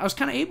 I was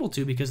kind of able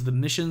to because the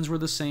missions were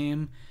the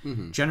same.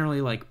 Mm-hmm.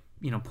 Generally, like,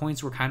 you know,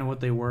 points were kind of what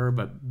they were,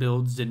 but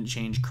builds didn't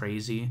change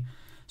crazy.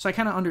 So I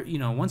kind of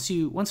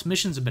once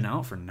missions have been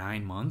out for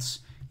 9 months,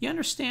 you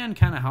understand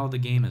kind of how the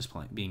game is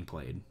being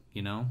played.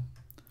 You know?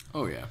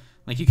 Oh yeah.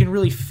 Like you can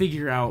really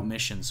figure out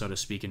missions, so to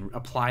speak, and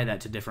apply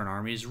that to different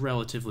armies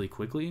relatively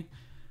quickly.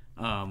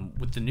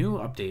 With the new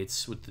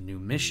updates, with the new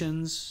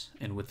missions,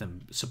 and with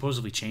them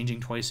supposedly changing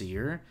twice a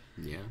year,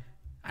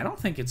 I don't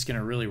think it's going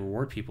to really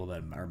reward people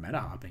that are meta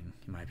hopping,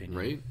 in my opinion.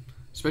 Right.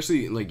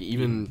 Especially like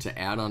even to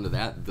add on to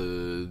that,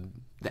 the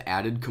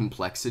added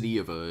complexity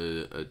of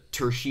a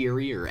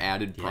tertiary or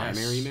added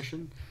primary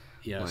mission.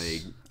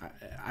 Yes. Like,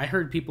 I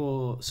heard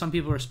some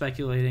people are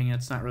speculating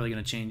it's not really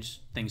going to change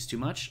things too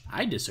much.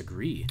 I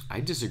disagree. I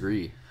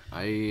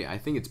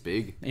think it's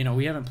big. You know,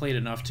 we haven't played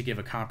enough to give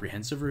a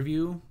comprehensive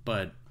review,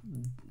 but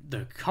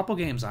the couple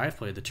games I've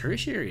played, the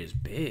tertiary is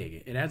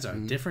big. It adds a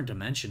different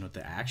dimension with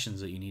the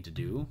actions that you need to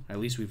do. At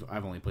least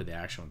I've only played the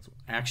action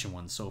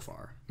ones so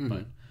far. Mm-hmm.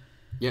 But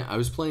yeah, I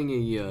was playing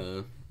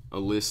a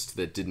list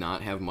that did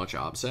not have much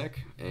OBSEC,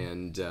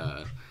 and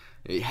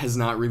it has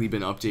not really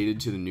been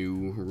updated to the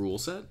new rule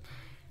set.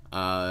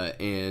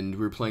 And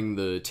we were playing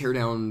the tear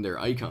down their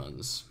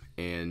icons.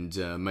 And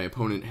my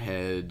opponent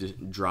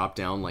had dropped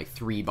down like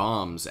 3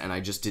 bombs, and I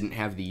just didn't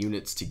have the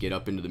units to get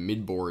up into the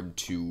midboard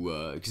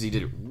to, because he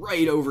did it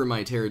right over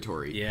my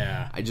territory.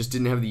 Yeah. I just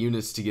didn't have the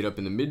units to get up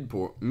in the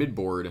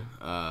midboard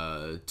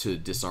to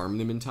disarm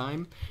them in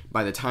time.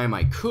 By the time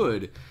I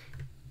could,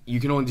 you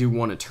can only do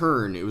 1 a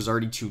turn. It was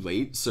already too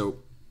late, so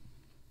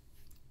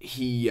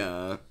he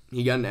got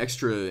an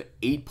extra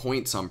 8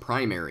 points on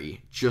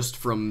primary just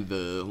from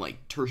the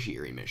like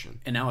tertiary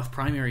mission. And now with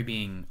primary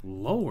being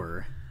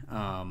lower,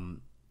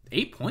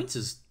 8 points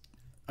is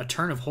a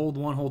turn of hold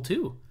 1, hold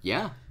 2.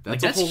 Yeah,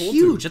 that's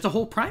huge. That's a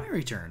whole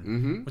primary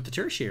turn with the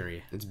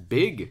tertiary. It's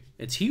big.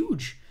 It's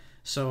huge.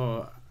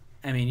 So,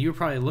 I mean, you're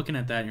probably looking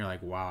at that and you're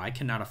like, "Wow, I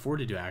cannot afford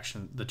to do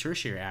the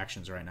tertiary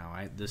actions right now.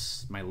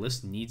 My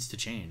list needs to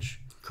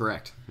change."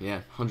 Correct.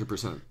 Yeah,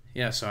 100%.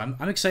 Yeah, so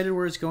I'm excited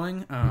where it's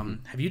going.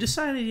 Have you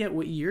decided yet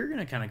what you're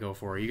gonna kind of go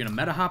for? Are you gonna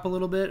meta hop a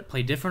little bit,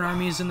 play different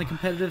armies in the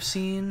competitive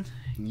scene?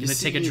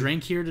 Take a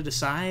drink here to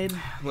decide.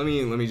 Let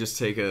me just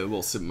take a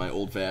little sip of my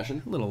old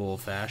fashioned. A little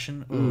old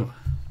fashioned. All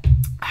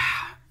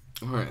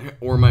right,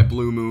 or my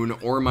Blue Moon,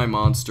 or my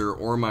Monster,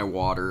 or my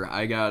Water.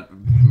 I got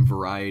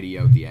variety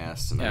out the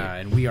ass tonight. Yeah,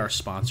 and we are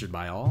sponsored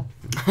by all.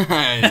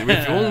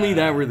 If only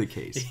that were the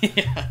case.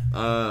 Yeah.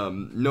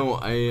 No,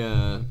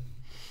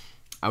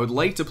 I would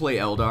like to play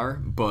Eldar,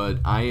 but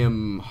I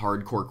am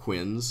hardcore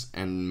Quins,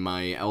 and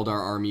my Eldar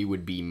army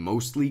would be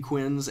mostly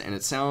Quins, and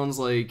it sounds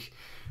like,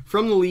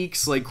 from the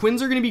leaks, like,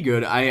 Quins are going to be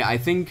good. I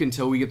think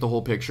until we get the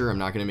whole picture, I'm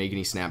not going to make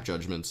any snap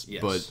judgments,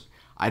 but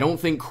I don't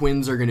think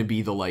Quins are going to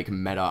be the, like,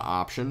 meta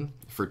option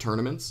for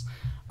tournaments.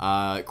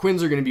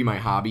 Quins are going to be my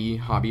hobby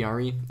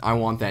army. I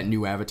want that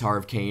new Avatar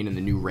of Cain and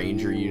the new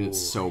Ranger units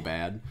so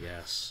bad.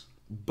 Yes.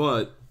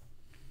 But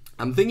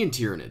I'm thinking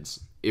Tyranids.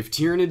 If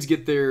Tyranids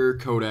get their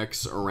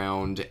codex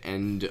around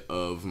end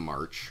of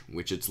March,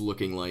 which it's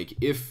looking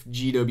like if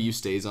GW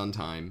stays on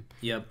time,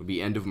 it'll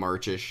be end of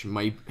March-ish.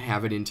 Might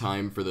have it in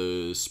time for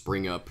the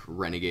Spring Up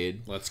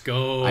Renegade. Let's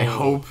go. I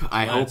hope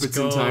it's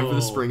in time for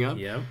the Spring Up.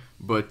 Yep.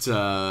 But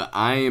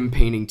I am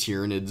painting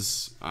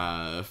Tyranids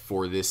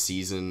for this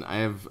season.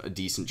 I have a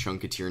decent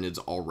chunk of Tyranids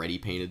already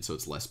painted, so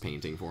it's less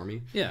painting for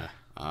me. Yeah.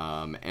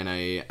 And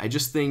I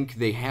just think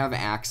they have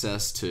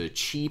access to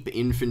cheap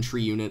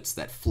infantry units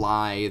that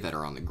fly, that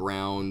are on the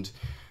ground.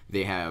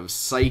 They have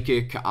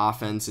psychic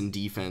offense and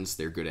defense.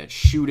 They're good at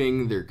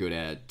shooting. They're good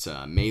at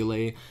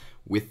melee.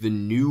 With the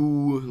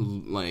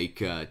new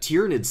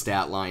Tyranid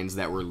stat lines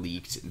that were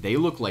leaked, they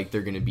look like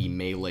they're going to be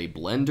melee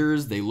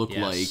blenders. They look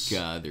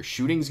like their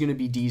shooting's going to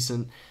be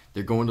decent.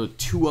 They're going to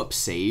 2-up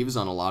saves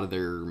on a lot of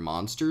their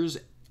monsters.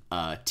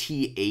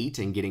 T8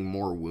 and getting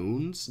more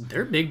wounds.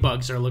 Their big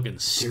bugs are looking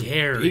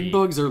scary. Big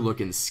bugs are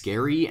looking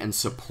scary and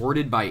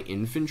supported by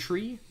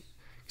infantry.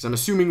 Because I'm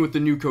assuming with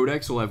the new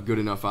codex we'll have good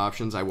enough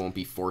options. I won't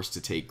be forced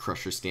to take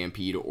Crusher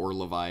Stampede or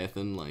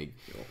Leviathan.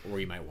 Or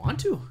you might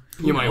want to.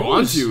 You might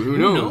want to. Who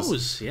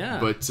knows? Yeah.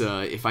 But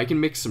if I can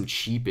mix some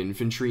cheap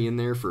infantry in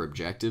there for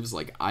objectives,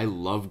 I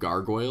love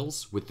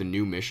gargoyles with the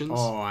new missions.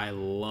 Oh, I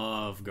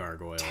love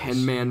gargoyles.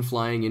 10-man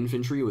flying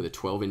infantry with a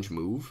 12-inch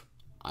move.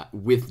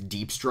 With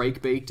deep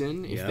strike baked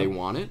in if they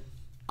want it.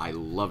 I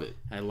love it.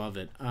 I love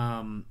it.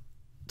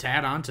 To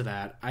add on to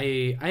that,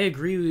 I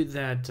agree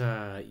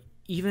that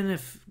even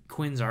if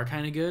Quins are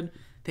kind of good,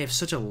 they have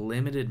such a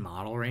limited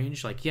model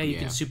range. You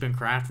can soup and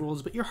craft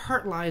rules, but your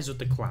heart lies with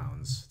the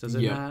clowns, does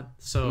it not?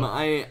 So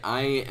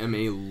I am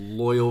a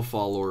loyal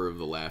follower of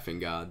the Laughing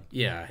God.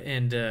 Yeah,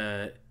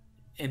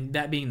 and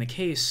that being the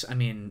case, I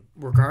mean,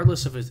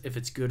 regardless of if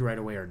it's good right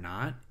away or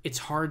not, it's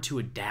hard to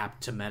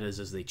adapt to metas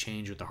as they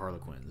change with the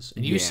Harlequins.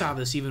 And you saw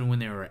this even when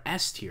they were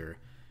S tier.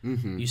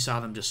 Mm-hmm. You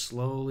saw them just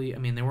slowly. I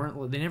mean,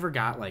 they never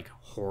got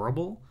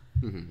horrible,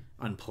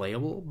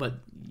 unplayable, but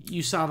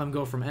you saw them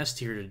go from S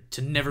tier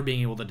to never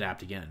being able to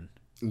adapt again.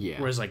 Yeah.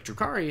 Whereas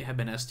Drukhari have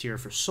been S tier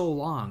for so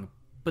long,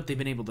 but they've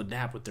been able to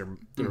adapt with their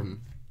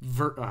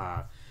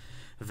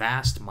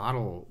vast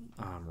model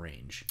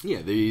range.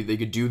 Yeah, they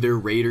could do their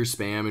Raider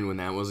spam, and when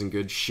that wasn't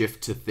good,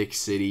 shift to Thick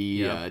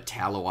City,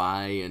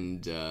 Taloi,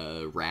 and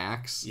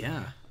Rax.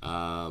 Yeah.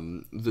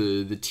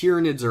 The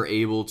Tyranids are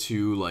able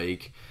to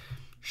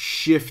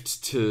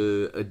shift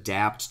to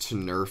adapt to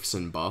nerfs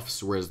and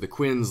buffs, whereas the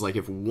Quins,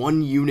 if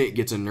one unit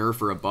gets a nerf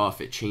or a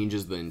buff, it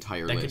changes the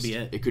entire list. That could be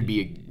it. It could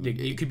be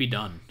you could be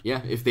done.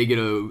 Yeah, if they get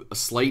a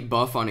slight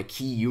buff on a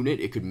key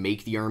unit, it could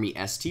make the army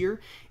S tier.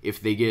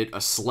 If they get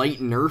a slight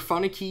nerf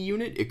on a key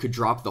unit, it could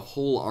drop the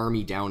whole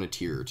army down a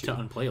tier or two. To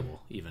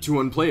unplayable, even.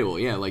 To unplayable,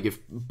 yeah. If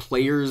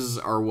players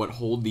are what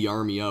hold the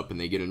army up and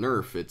they get a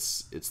nerf,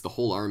 it's the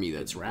whole army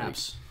that's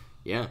wraps.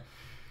 Yeah.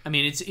 I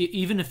mean, it's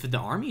even if the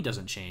army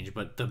doesn't change,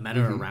 but the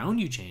meta around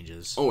you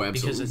changes. Oh,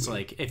 absolutely.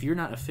 Because it's if you're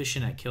not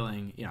efficient at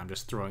killing, I'm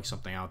just throwing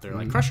something out there,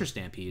 Crusher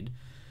Stampede.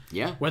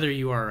 Yeah. Whether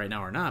you are right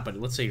now or not, but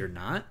let's say you're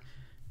not,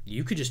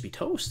 you could just be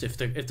toast. If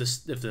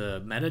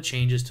the meta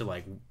changes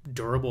to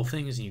durable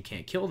things and you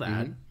can't kill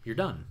that, you're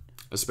done.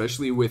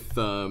 Especially with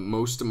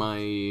most of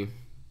my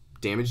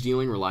damage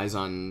dealing relies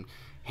on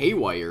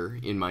Haywire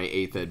in my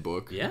 8th ed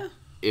book. Yeah.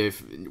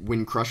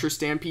 When Crusher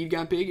Stampede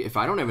got big, if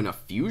I don't have enough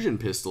fusion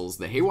pistols,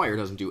 the Haywire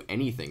doesn't do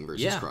anything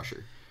versus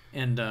Crusher.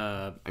 And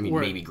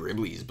maybe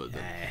Griblies, but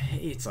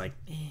it's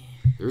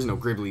there's no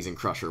Griblies in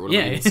Crusher. What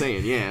am I even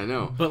saying? Yeah,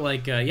 no. But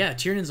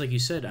Tyranids, like you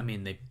said, I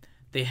mean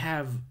they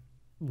have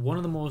one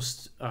of the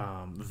most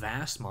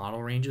vast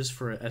model ranges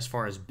for as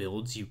far as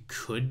builds you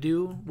could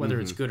do, whether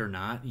it's good or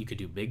not. You could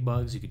do big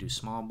bugs, you could do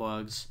small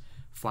bugs,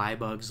 fly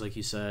bugs, like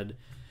you said.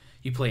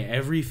 You play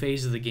every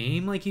phase of the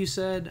game, like you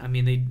said. I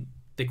mean,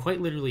 they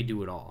quite literally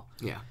do it all.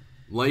 Yeah.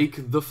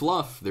 Like the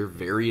Fluff. They're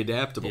very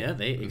adaptable. Yeah,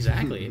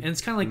 exactly. And it's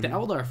kind of like the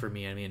Eldar for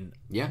me. I mean,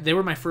 they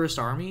were my first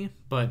army,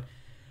 but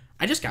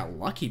I just got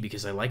lucky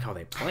because I like how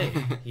they play,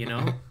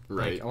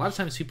 Right. A lot of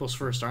times people's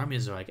first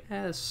armies are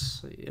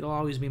yes, it'll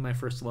always be my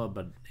first love,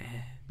 but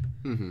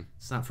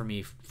it's not for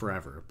me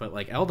forever. But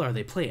Eldar,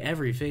 they play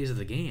every phase of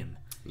the game.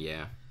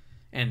 Yeah.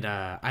 And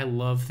I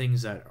love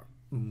things that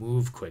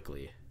move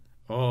quickly.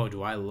 Oh,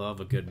 do I love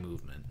a good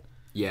movement.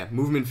 Yeah,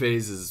 movement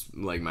phase is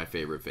my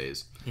favorite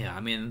phase. Yeah, I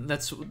mean,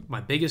 that's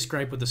my biggest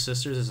gripe with the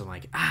sisters is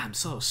I'm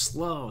so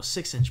slow.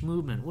 6-inch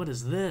movement. What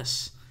is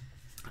this?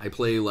 I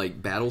play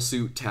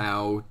Battlesuit,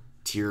 Tau,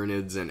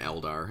 Tyranids, and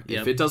Eldar.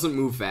 Yep. If it doesn't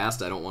move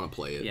fast, I don't want to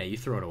play it. Yeah, you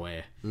throw it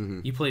away.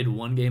 Mm-hmm. You played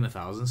one game of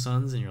Thousand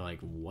Suns, and you're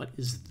like, what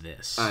is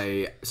this?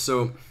 Am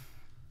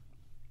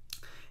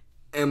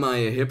I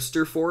a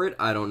hipster for it?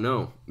 I don't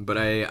know. But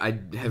I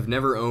have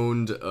never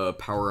owned a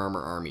Power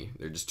Armor army.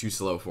 They're just too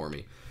slow for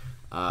me.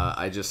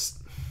 I just...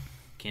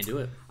 Can't do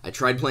it. I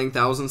tried playing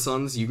Thousand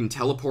Suns. You can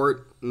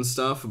teleport and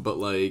stuff, but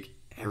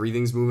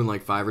everything's moving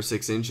 5 or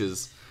 6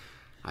 inches.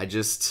 I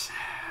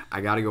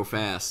gotta go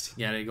fast.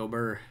 You gotta go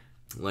burr.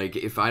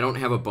 If I don't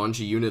have a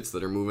bunch of units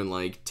that are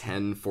moving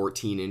 10,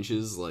 14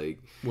 inches,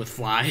 with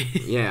fly.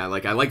 Yeah,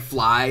 I like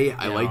fly. Yeah.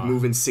 I like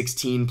moving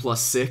 16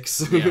 plus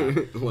 6.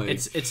 Yeah.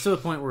 It's to the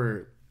point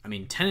where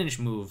 10-inch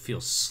move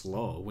feels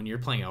slow when you're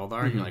playing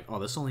Eldar and you're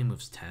this only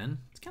moves 10.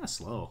 It's kind of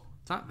slow.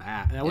 It's not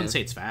that. I wouldn't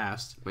say it's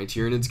fast. My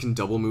Tyranids can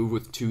double move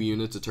with 2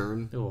 units a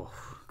turn. Oh,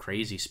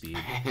 crazy speed.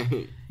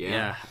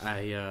 Yeah.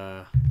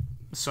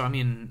 So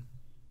I'm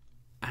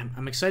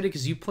excited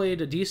because you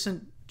played a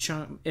decent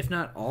chunk, if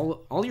not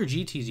all your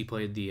GTs. You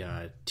played the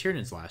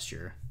Tyranids last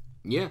year.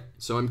 Yeah.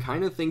 So I'm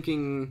kind of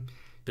thinking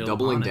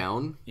doubling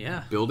down.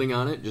 Yeah. Building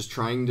on it. Just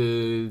trying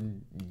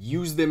to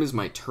use them as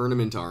my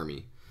tournament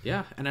army.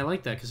 Yeah, and I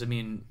like that because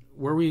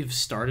where we've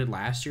started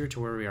last year to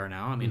where we are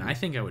now, I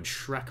think I would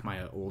Shrek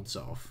my old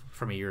self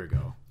from a year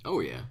ago. Oh,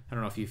 yeah. I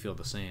don't know if you feel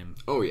the same.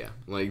 Oh, yeah.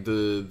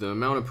 The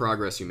amount of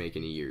progress you make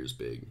in a year is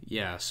big.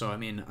 Yeah, so,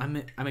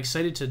 I'm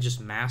excited to just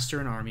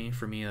master an army.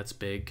 For me, that's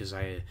big because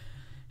I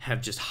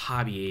have just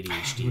hobby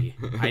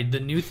ADHD. The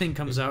new thing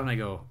comes out and I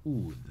go,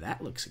 ooh,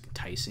 that looks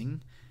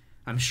enticing.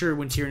 I'm sure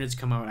when Tyranids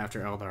come out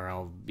after Eldar,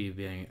 I'll be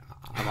being.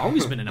 I've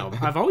always been a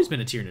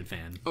Tyranid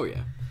fan. Oh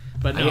yeah.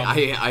 But no,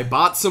 I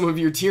bought some of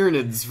your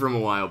Tyranids from a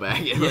while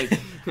back. Like,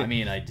 I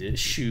mean, I did.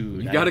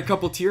 Shoot, you got a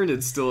couple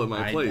Tyranids still at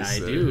my place. I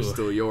do. They're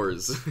still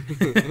yours.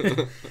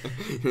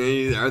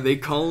 Are they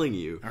calling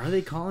you? Are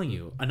they calling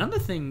you? Another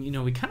thing,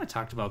 we kind of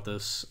talked about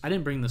this. I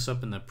didn't bring this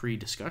up in the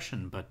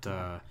pre-discussion, but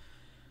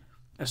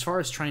as far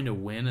as trying to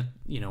win,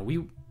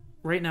 we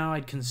right now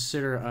I'd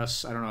consider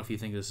us. I don't know if you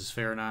think this is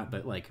fair or not,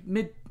 but like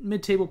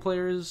mid-table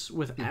players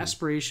with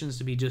aspirations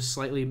to be just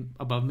slightly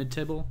above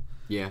mid-table.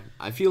 Yeah,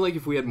 I feel like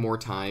if we had more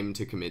time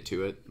to commit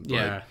to it,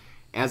 but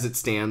as it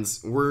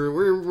stands,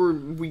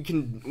 we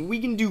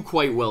can do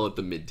quite well at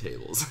the mid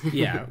tables.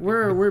 Yeah,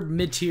 we're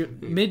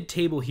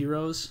mid-table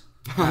heroes.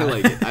 I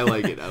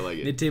like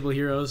it. Mid-table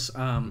heroes.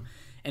 And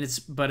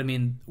but I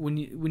mean, when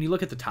you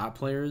look at the top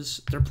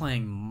players, they're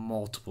playing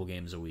multiple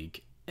games a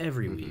week,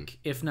 every week,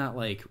 if not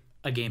like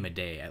a game a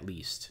day at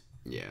least.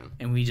 Yeah.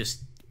 And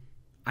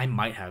I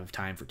might have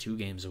time for 2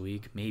 games a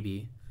week,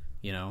 maybe,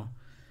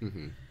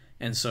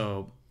 And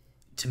so,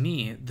 to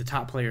me, the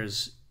top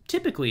players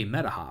typically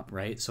meta hop,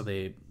 right? So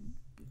they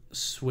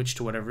switch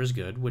to whatever is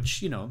good,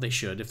 which, they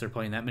should. If they're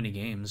playing that many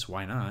games,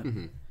 why not?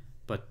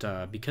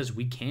 But because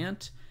we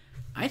can't,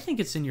 I think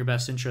it's in your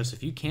best interest,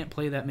 if you can't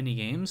play that many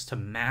games, to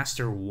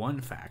master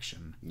one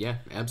faction. Yeah,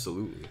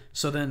 absolutely.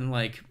 So then,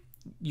 like,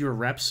 your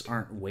reps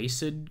aren't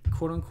wasted,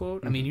 quote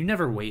unquote. I mean, you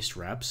never waste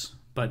reps,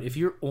 but if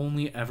you're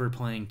only ever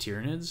playing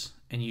Tyranids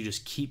and you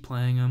just keep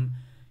playing them,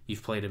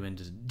 you've played them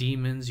into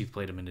Demons, you've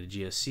played them into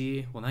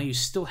GSC. Well, now you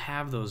still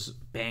have those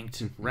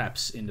banked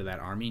reps into that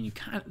army, and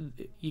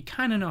you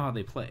kind of know how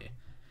they play.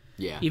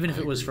 Yeah, even if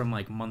it was from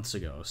like months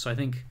ago. So I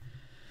think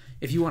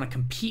if you want to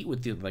compete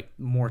with the like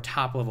more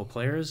top level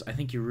players, I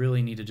think you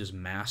really need to just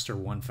master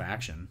one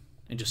faction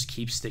and just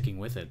keep sticking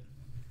with it.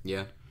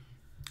 Yeah,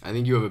 I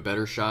think you have a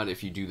better shot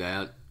if you do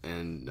that,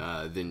 and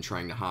then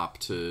trying to hop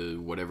to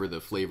whatever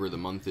the flavor of the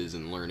month is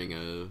and learning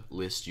a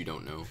list you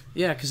don't know.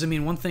 Yeah, because I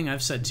mean, one thing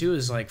I've said too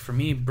is like for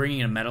me,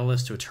 bringing a meta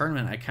list to a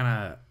tournament,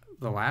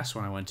 the last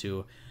one I went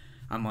to,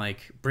 I'm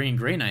like bringing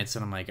Grey Knights,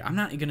 and I'm like, I'm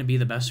not going to be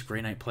the best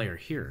Grey Knight player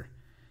here.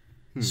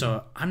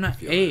 So I'm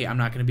not I'm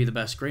not going to be the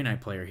best Grey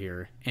Knight player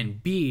here,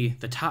 and B,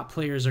 the top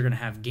players are going to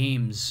have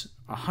games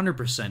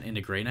 100% into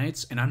Grey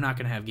Knights, and I'm not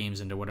going to have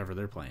games into whatever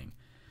they're playing.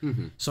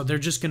 So they're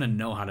just going to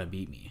know how to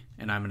beat me,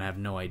 and I'm going to have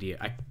no idea.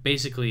 I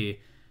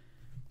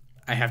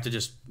have to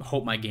just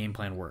hope my game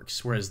plan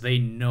works, whereas they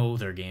know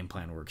their game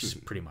plan works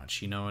pretty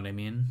much. You know what I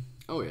mean?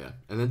 Oh, yeah.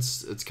 And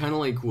it's kind of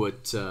like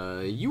what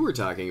you were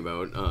talking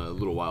about a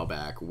little while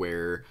back,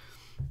 where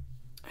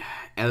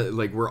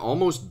like we're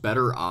almost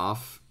better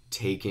off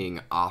taking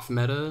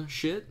off-meta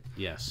shit.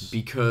 Yes.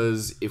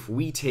 Because if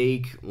we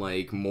take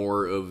like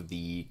more of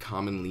the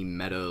commonly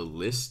meta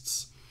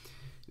lists,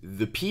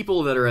 the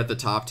people that are at the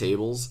top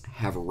tables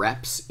have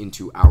reps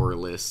into our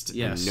list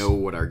and know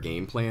what our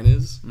game plan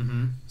is.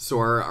 So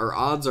our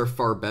odds are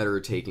far better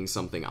taking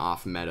something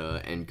off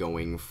meta and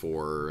going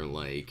for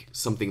like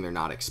something they're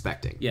not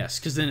expecting. Yes,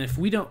 because then if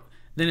we don't,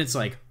 then it's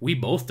like we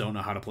both don't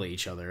know how to play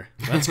each other.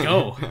 Let's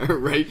go.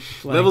 Right?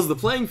 Like, levels the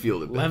playing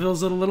field a bit.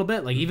 Levels it a little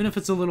bit. Like even if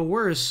it's a little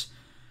worse,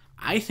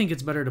 I think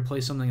it's better to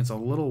play something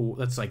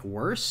that's like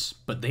worse,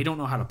 but they don't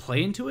know how to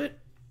play into it.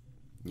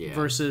 Yeah.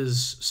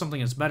 Versus something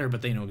that's better,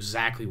 but they know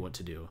exactly what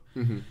to do.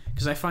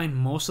 Because I find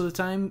most of the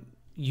time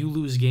you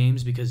lose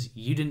games because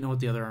you didn't know what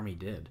the other army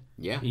did.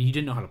 Yeah, you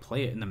didn't know how to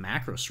play it in the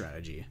macro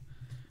strategy,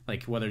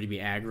 like whether to be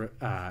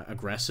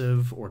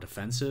aggressive or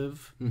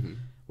defensive,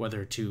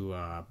 whether to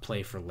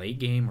play for late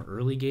game or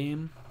early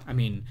game. I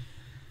mean,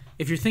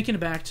 if you're thinking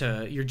back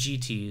to your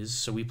GTs,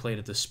 so we played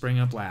at the Spring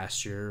Up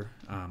last year.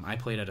 I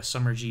played at a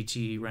Summer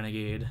GT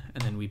Renegade,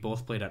 and then we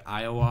both played at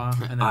Iowa.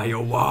 And then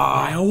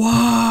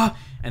Iowa!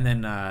 And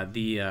then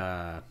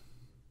the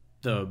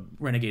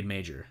Renegade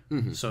Major.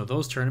 So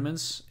those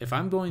tournaments, if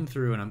I'm going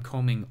through and I'm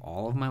combing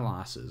all of my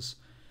losses,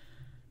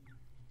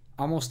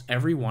 almost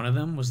every one of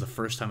them was the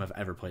first time I've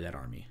ever played that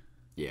army.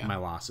 Yeah. My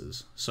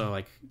losses. So,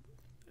 like,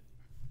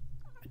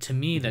 to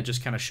me, that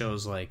just kind of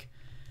shows, like,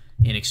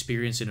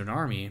 inexperience in an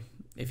army.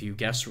 If you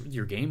guess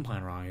your game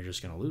plan wrong, you're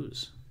just going to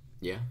lose.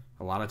 Yeah.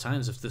 A lot of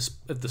times, if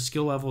the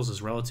skill levels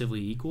is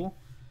relatively equal,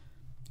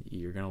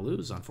 you're going to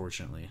lose,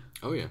 unfortunately.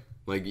 Oh, yeah.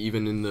 Like,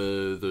 even in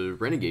the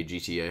Renegade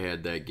GT, I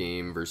had that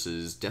game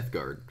versus Death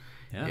Guard.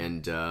 Yeah.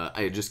 And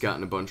I had just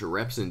gotten a bunch of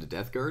reps into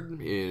Death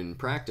Guard in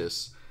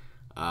practice,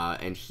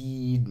 and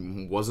he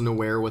wasn't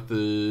aware what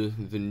the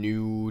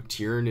new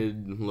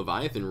Tyranid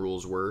Leviathan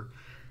rules were.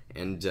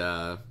 And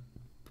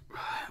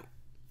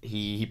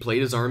he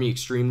played his army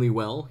extremely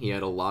well. He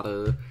had a lot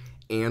of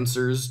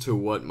answers to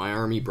what my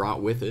army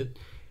brought with it.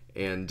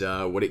 And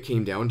what it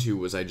came down to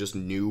was I just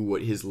knew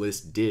what his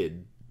list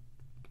did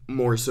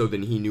more so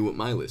than he knew what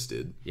my list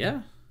did.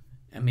 Yeah.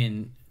 I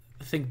mean,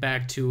 think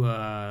back to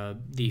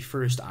the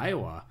first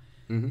Iowa.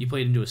 You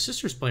played into a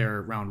Sisters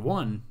player round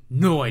 1,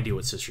 no idea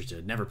what Sisters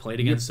did. Never played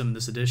against them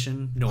this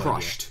edition, no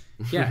Crushed.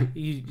 idea. Yeah,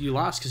 you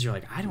lost because you're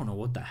like, I don't know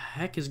what the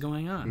heck is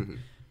going on.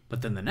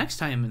 But then the next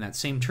time in that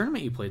same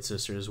tournament you played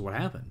Sisters, what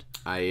happened?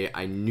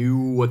 I knew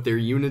what their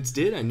units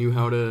did. I knew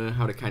how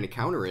to kind of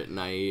counter it, and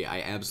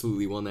I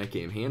absolutely won that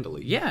game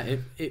handily. Yeah,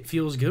 it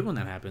feels good when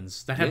that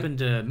happens. That happened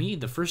to me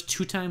the first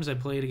 2 times I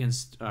played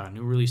against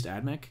new released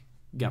AdMech.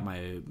 Got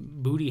my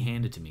booty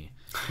handed to me.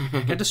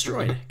 Got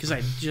destroyed because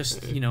I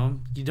just, you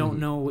don't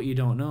know what you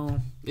don't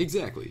know.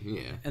 Exactly,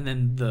 yeah. And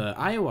then the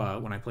Iowa,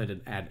 when I played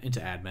into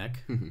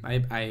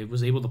AdMech, I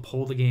was able to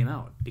pull the game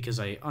out because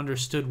I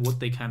understood what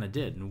they kind of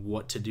did and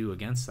what to do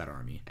against that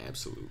army.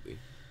 Absolutely.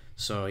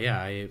 So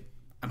yeah,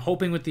 I'm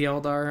hoping with the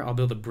Eldar I'll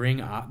be able to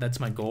bring that's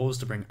my goal, is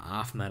to bring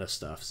off meta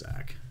stuff,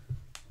 Zach.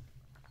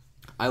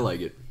 I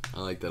like it. I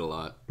like that a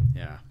lot.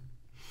 Yeah.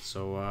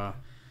 So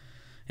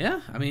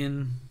yeah, I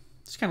mean,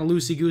 it's kind of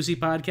loosey-goosey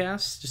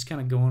podcast, just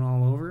kind of going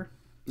all over.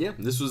 Yeah,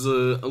 this was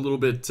a little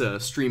bit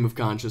stream of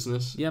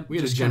consciousness. Yep, we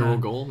had a just general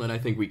kinda- goal that I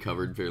think we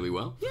covered fairly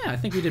well. Yeah, I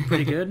think we did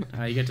pretty good.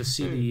 You get to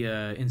see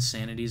the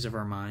insanities of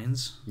our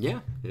minds. Yeah,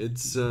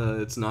 it's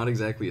not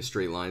exactly a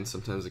straight line.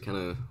 Sometimes it kind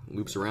of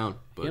loops around,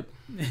 but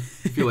I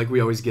feel like we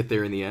always get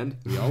there in the end.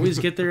 We always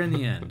get there in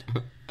the end.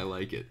 I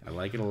like it. I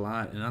like it a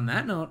lot. And on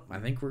that note, I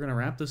think we're going to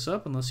wrap this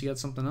up unless you got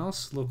something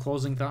else. Little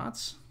closing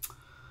thoughts?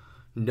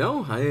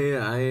 No,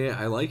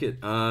 I like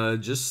it.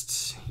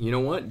 Just, you know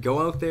what?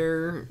 Go out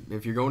there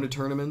if you're going to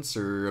tournaments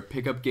or a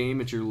pickup game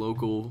at your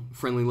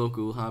friendly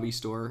local hobby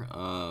store.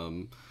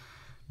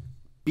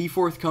 Be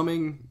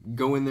forthcoming.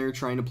 Go in there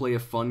trying to play a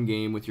fun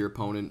game with your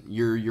opponent.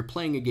 You're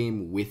playing a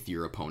game with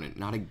your opponent,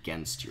 not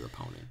against your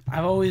opponent.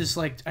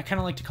 I kind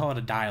of like to call it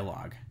a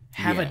dialogue.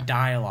 Have a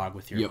dialogue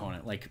with your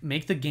opponent. Like,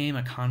 make the game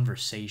a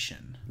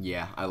conversation.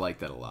 Yeah, I like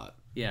that a lot.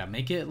 Yeah,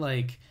 make it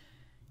like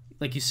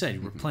you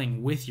said, we're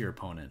playing with your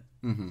opponent.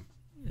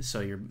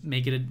 So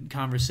make it a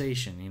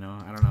conversation,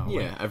 I don't know.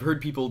 Yeah, I've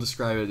heard people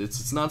describe it.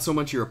 It's not so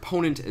much your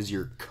opponent as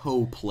your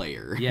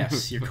co-player.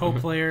 Yes, your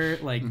co-player,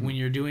 like when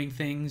you're doing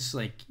things,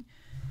 like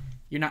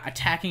you're not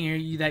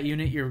attacking that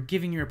unit, you're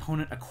giving your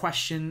opponent a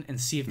question and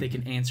see if they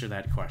can answer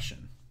that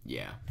question.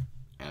 Yeah,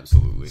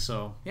 absolutely.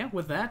 So, yeah,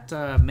 with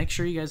that, make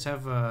sure you guys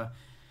have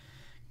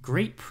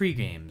great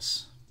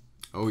pre-games.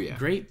 Oh, yeah.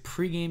 Great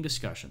pre-game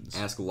discussions.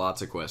 Ask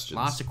lots of questions.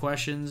 Lots of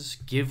questions.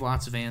 Give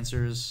lots of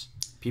answers.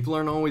 People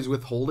aren't always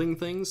withholding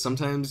things.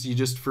 Sometimes you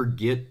just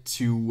forget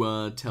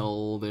to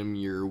tell them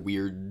your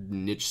weird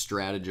niche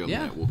stratagem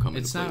that will come into play.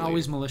 It's not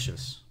always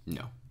malicious.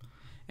 No.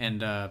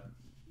 And,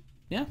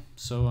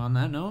 so on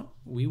that note,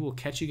 we will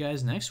catch you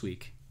guys next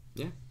week.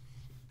 Yeah.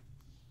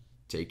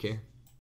 Take care.